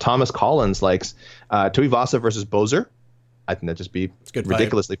it. But Thomas Collins likes Tuivasa versus Bozer. I think that'd just be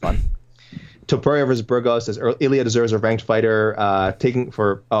ridiculously fun. Topuria versus Burgos says Ilya deserves a ranked fighter. Taking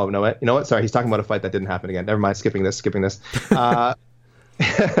for you know what? Sorry, he's talking about a fight that didn't happen again. Never mind. Skipping this.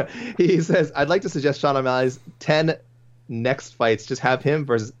 He says, I'd like to suggest Sean O'Malley's 10 next fights. Just have him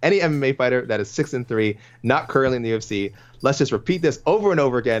versus any MMA fighter that is 6-3, not currently in the UFC. Let's just repeat this over and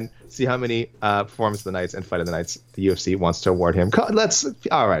over again. See how many performance of the nights and fight of the nights the UFC wants to award him.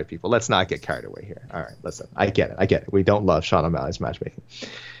 All right, people, let's not get carried away here. All right, listen, I get it. We don't love Sean O'Malley's matchmaking.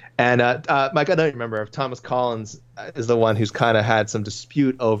 And Mike, I don't remember if Thomas Collins is the one who's kind of had some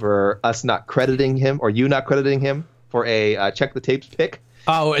dispute over us not crediting him or you not crediting him for a check the tapes pick.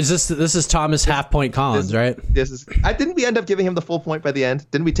 Oh, this is Thomas half point Collins, right? Didn't we end up giving him the full point by the end?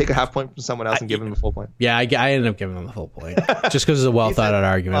 Didn't we take a half point from someone else and give him the full point? Yeah, I ended up giving him the full point just because it's a well thought out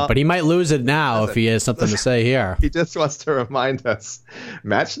argument. But he might lose it now if he has something to say here. He just wants to remind us.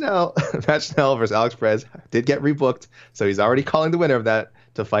 Matt Schnell versus Alex Perez did get rebooked, so he's already calling the winner of that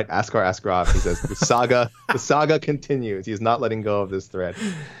to fight Askar Askarov. He says the saga continues. He's not letting go of this thread.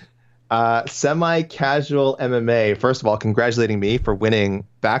 Semi-casual MMA. First of all, congratulating me for winning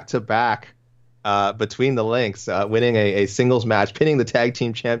back-to-back between the links, winning a singles match, pinning the tag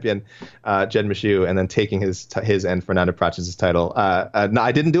team champion Jed Meshew, and then taking his and Fernando Pratchett's title. No,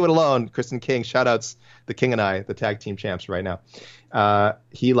 I didn't do it alone. Kristen King, shout-outs, the King and I, the tag team champs right now.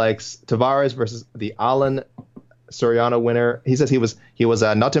 He likes Tavares versus the Alan Soriano winner. He says he was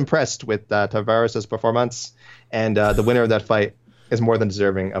not impressed with Tavares' performance, and the winner of that fight is more than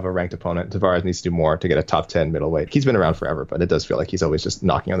deserving of a ranked opponent. Tavares needs to do more to get a top 10 middleweight. He's been around forever, but it does feel like he's always just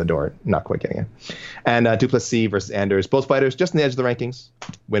knocking on the door, not quite getting in. And Duplessis versus Anders, both fighters just in the edge of the rankings.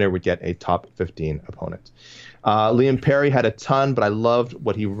 Winner would get a top 15 opponent. Liam Perry had a ton, but I loved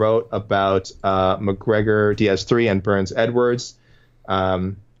what he wrote about McGregor, Diaz 3, and Burns Edwards.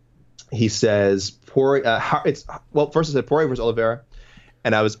 He says, first I said Poirier versus Oliveira.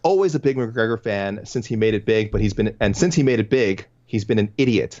 And I was always a big McGregor fan since he made it big, since he made it big, he's been an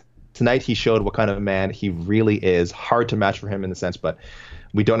idiot. Tonight he showed what kind of a man he really is. Hard to match for him in the sense, but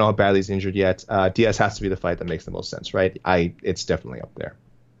we don't know how badly he's injured yet. Diaz has to be the fight that makes the most sense, right? It's definitely up there.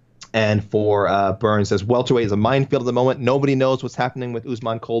 And for Burns, says welterweight is a minefield at the moment. Nobody knows what's happening with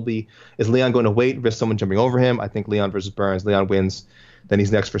Usman Colby. Is Leon going to wait, risk someone jumping over him? I think Leon versus Burns. Leon wins, then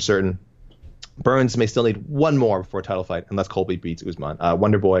he's next for certain. Burns may still need one more before a title fight unless Colby beats Usman.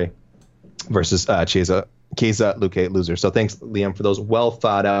 Wonderboy versus Keza Luque, loser. So thanks, Liam, for those well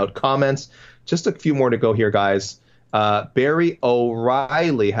thought out comments. Just a few more to go here, guys. Barry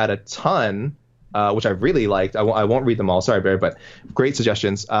O'Reilly had a ton, which I really liked. I won't read them all. Sorry, Barry, but great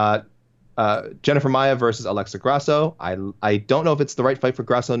suggestions. Jennifer Maia versus Alexa Grasso. I don't know if it's the right fight for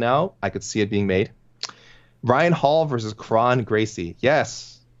Grasso now. I could see it being made. Ryan Hall versus Kron Gracie.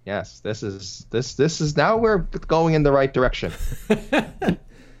 Yes, this is now we're going in the right direction.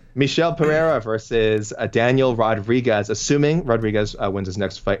 Michel Pereira versus Daniel Rodriguez. Assuming Rodriguez wins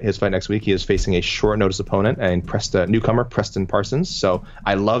his fight next week, he is facing a short notice opponent and newcomer Preston Parsons. So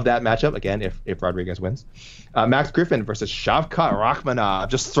I love that matchup again if Rodriguez wins. Max Griffin versus Shavkat Rakhmonov.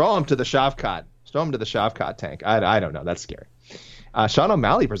 Just throw him to the Shavkat. Throw him to the Shavkat tank. I don't know. That's scary. Sean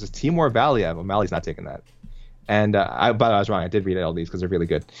O'Malley versus Timur Valiev. O'Malley's not taking that. And by the way, I was wrong. I did read all these because they're really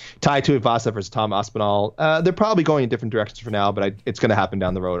good. Tai Tuivasa versus Tom Aspinall. They're probably going in different directions for now, but it's going to happen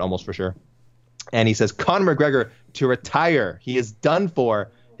down the road almost for sure. And he says Conor McGregor to retire. He is done for.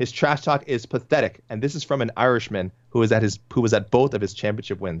 His trash talk is pathetic. And this is from an Irishman who was at both of his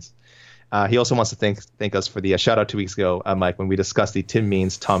championship wins. He also wants to thank us for the shout out 2 weeks ago, Mike, when we discussed the Tim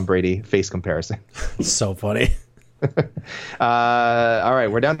Means Tom Brady face comparison. So funny. All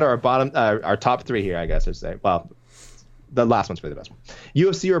right, we're down to our top 3 here, I guess I'd say. Well, the last one's really the best one.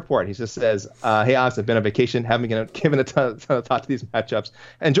 UFC report. He just says, "Hey Alex, I've been on vacation, haven't given a ton of thought to these matchups.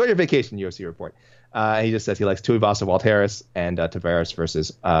 Enjoy your vacation." UFC report. He just says he likes Tuivasa, Walt Harris, and Tavares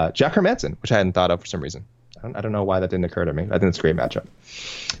versus Jack Hermansson, which I hadn't thought of for some reason. I don't know why that didn't occur to me. I think it's a great matchup.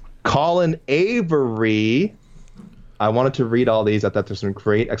 Colin Avery. I wanted to read all these. I thought there's some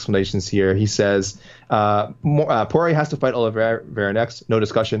great explanations here. He says, Poirier has to fight Oliveira next. No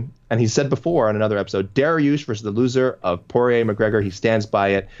discussion. And he said before on another episode, Dariush versus the loser of Poirier-McGregor. He stands by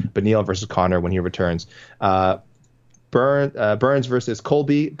it. Beneil versus Conor when he returns. Burns versus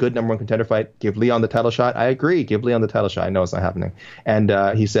Colby. Good number 1 contender fight. Give Leon the title shot. I agree. Give Leon the title shot. I know it's not happening.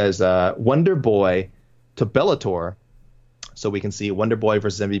 And he says, Wonder Boy to Bellator. So we can see Wonder Boy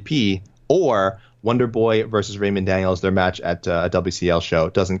versus MVP or Wonder Boy versus Raymond Daniels, their match at a WCL show.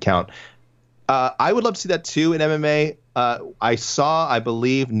 Doesn't count. I would love to see that too in MMA. I saw, I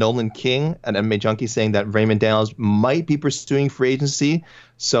believe, Nolan King, an MMA junkie, saying that Raymond Daniels might be pursuing free agency.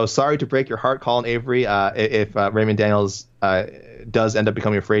 So sorry to break your heart, Colin Avery. If Raymond Daniels does end up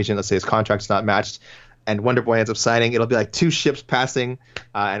becoming a free agent, let's say his contract's not matched, and Wonder Boy ends up signing, it'll be like 2 ships passing,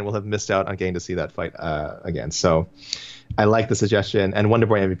 and we'll have missed out on getting to see that fight again. So I like the suggestion, and Wonder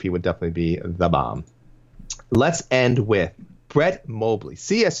Boy MVP would definitely be the bomb. Let's end with Brett Mobley,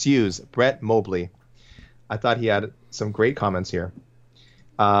 CSU's Brett Mobley. I thought he had some great comments here.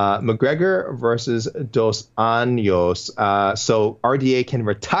 McGregor versus Dos Anjos. So RDA can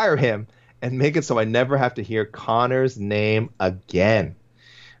retire him and make it so I never have to hear Conor's name again.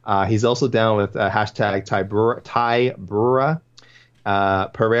 He's also down with hashtag Ty Brewer.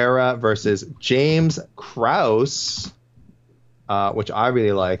 Pereira versus James Krause. Which I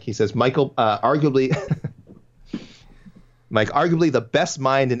really like. He says, Mike, arguably the best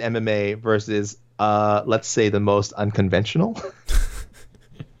mind in MMA versus, let's say, the most unconventional.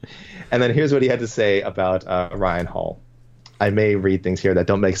 And then here's what he had to say about Ryan Hall. I may read things here that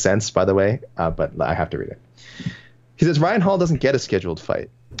don't make sense, by the way, but I have to read it. He says, Ryan Hall doesn't get a scheduled fight.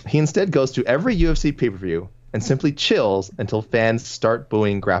 He instead goes to every UFC pay-per-view and simply chills until fans start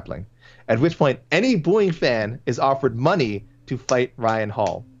booing grappling, at which point any booing fan is offered money to fight Ryan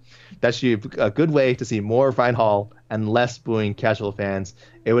Hall. That should be a good way to see more of Ryan Hall and less booing casual fans.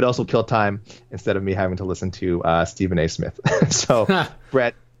 It would also kill time instead of me having to listen to Stephen A. Smith. So,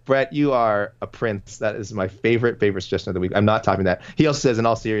 Brett, you are a prince. That is my favorite suggestion of the week. I'm not topping that. He also says, in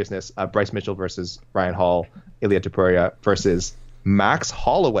all seriousness, Bryce Mitchell versus Ryan Hall, Ilia Topuria versus Max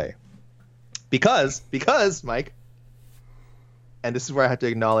Holloway. Because, Mike, and this is where I have to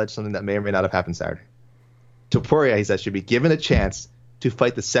acknowledge something that may or may not have happened Saturday. Topuria, he says, should be given a chance to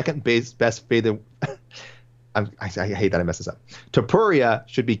fight the second best featherweight. I hate that I messed this up. Topuria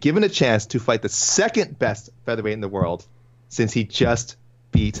should be given a chance to fight the second best featherweight in the world, since he just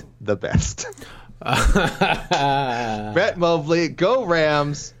beat the best. Brett Mobley, go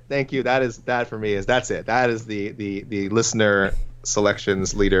Rams! Thank you. That for me that's it. That is the listener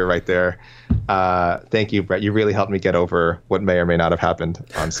selections leader right there. Thank you, Brett. You really helped me get over what may or may not have happened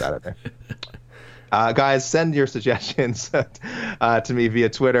on Saturday. Guys, send your suggestions to me via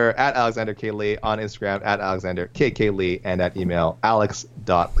Twitter at Alexander K. Lee, on Instagram at Alexander KK Lee, and at email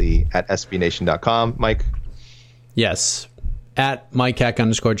alex.lee@sbnation.com. Mike? Yes. At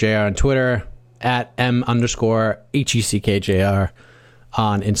MikeHeck_JR on Twitter, at M_HECKJR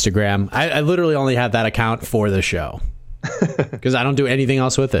on Instagram. I literally only have that account for the show because I don't do anything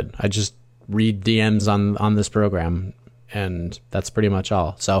else with it. I just read DMs on this program, and that's pretty much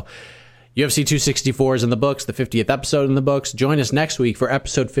all. So UFC 264 is in the books, the 50th episode in the books. Join us next week for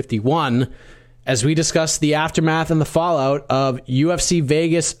episode 51 as we discuss the aftermath and the fallout of UFC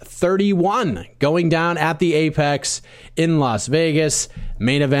Vegas 31 going down at the Apex in Las Vegas.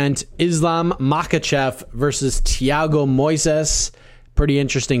 Main event, Islam Makhachev versus Thiago Moises. Pretty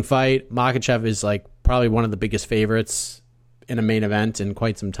interesting fight. Makhachev is like probably one of the biggest favorites in a main event in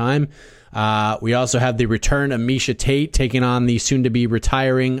quite some time. We also have the return of Miesha Tate taking on the soon-to-be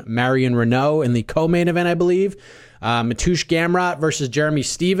retiring Marion Renault in the co-main event, I believe. Mateusz Gamrot versus Jeremy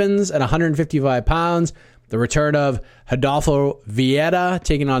Stevens at 155 pounds. The return of Rodolfo Vieira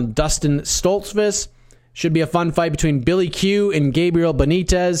taking on Dustin Stoltzfus. Should be a fun fight between Billy Q and Gabriel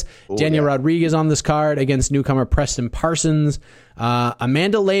Benitez. Daniel Rodriguez on this card against newcomer Preston Parsons.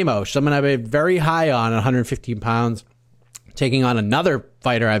 Amanda Lemos, someone I've been very high on at 115 pounds, taking on another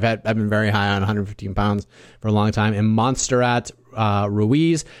fighter I've been very high on 115 pounds for a long time, and Montserrat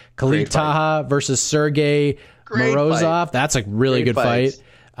Ruiz. Khalid Taha versus Sergey Morozov. Fight. That's a really good fight.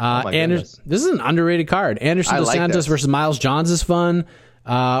 This is an underrated card. Anderson Dos Santos versus Miles Johns is fun.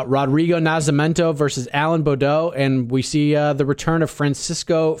 Rodrigo Nascimento versus Alan Baudot, and we see the return of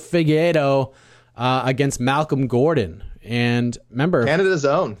Francisco Figueiredo against Malcolm Gordon. And remember, Canada's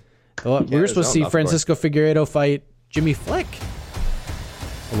own. We were supposed to see Francisco Figueiredo fight Jimmy Flick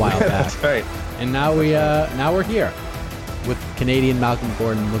a while back. That's right. And now we're here with Canadian Malcolm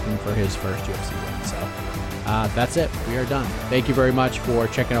Gordon looking for his first UFC win. So that's it. We are done. Thank you very much for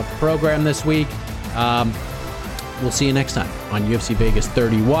checking out the program this week. We'll see you next time on UFC Vegas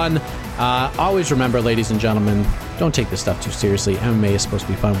 31. Always remember, ladies and gentlemen, don't take this stuff too seriously. MMA is supposed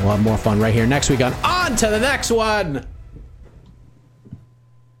to be fun. We'll have more fun right here next week on to the next one.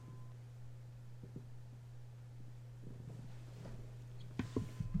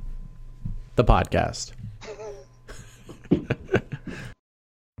 The podcast.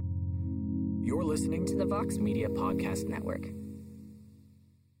 You're listening to the Vox Media Podcast Network.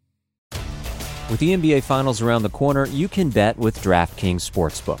 With the NBA Finals around the corner, you can bet with DraftKings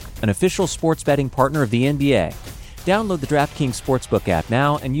Sportsbook, an official sports betting partner of the NBA. Download the DraftKings Sportsbook app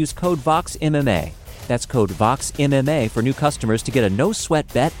now and use code VOXMMA. That's code VOXMMA for new customers to get a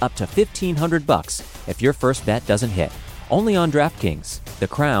no-sweat bet up to $1,500 if your first bet doesn't hit. Only on DraftKings. The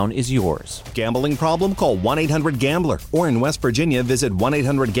crown is yours. Gambling problem? Call 1-800-GAMBLER. Or in West Virginia, visit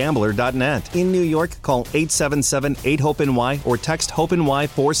 1-800-GAMBLER.net. In New York, call 877-8-HOPE-NY or text HOPE-NY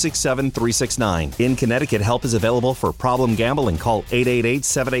 467-369. In Connecticut, help is available for problem gambling. Call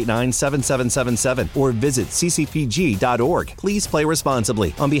 888-789-7777 or visit ccpg.org. Please play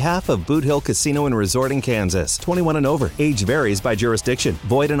responsibly. On behalf of Boot Hill Casino and Resort in Kansas, 21 and over. Age varies by jurisdiction.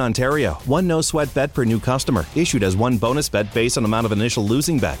 Void in Ontario. One no-sweat bet per new customer. Issued as one bonus bet based on amount of initial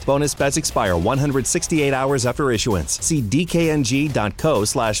losing bet. Bonus bets expire 168 hours after issuance. See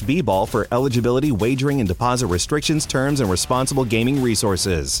dkng.co/bball for eligibility, wagering, and deposit restrictions, terms, and responsible gaming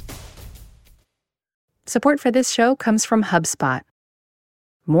resources. Support for this show comes from HubSpot.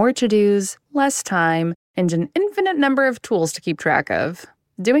 More to-dos, less time, and an infinite number of tools to keep track of.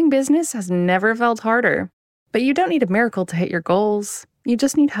 Doing business has never felt harder. But you don't need a miracle to hit your goals. You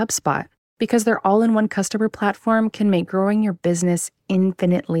just need HubSpot. Because their all-in-one customer platform can make growing your business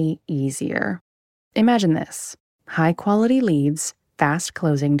infinitely easier. Imagine this: high-quality leads, fast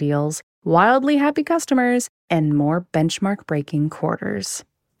closing deals, wildly happy customers, and more benchmark-breaking quarters.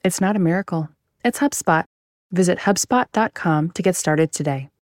 It's not a miracle. It's HubSpot. Visit HubSpot.com to get started today.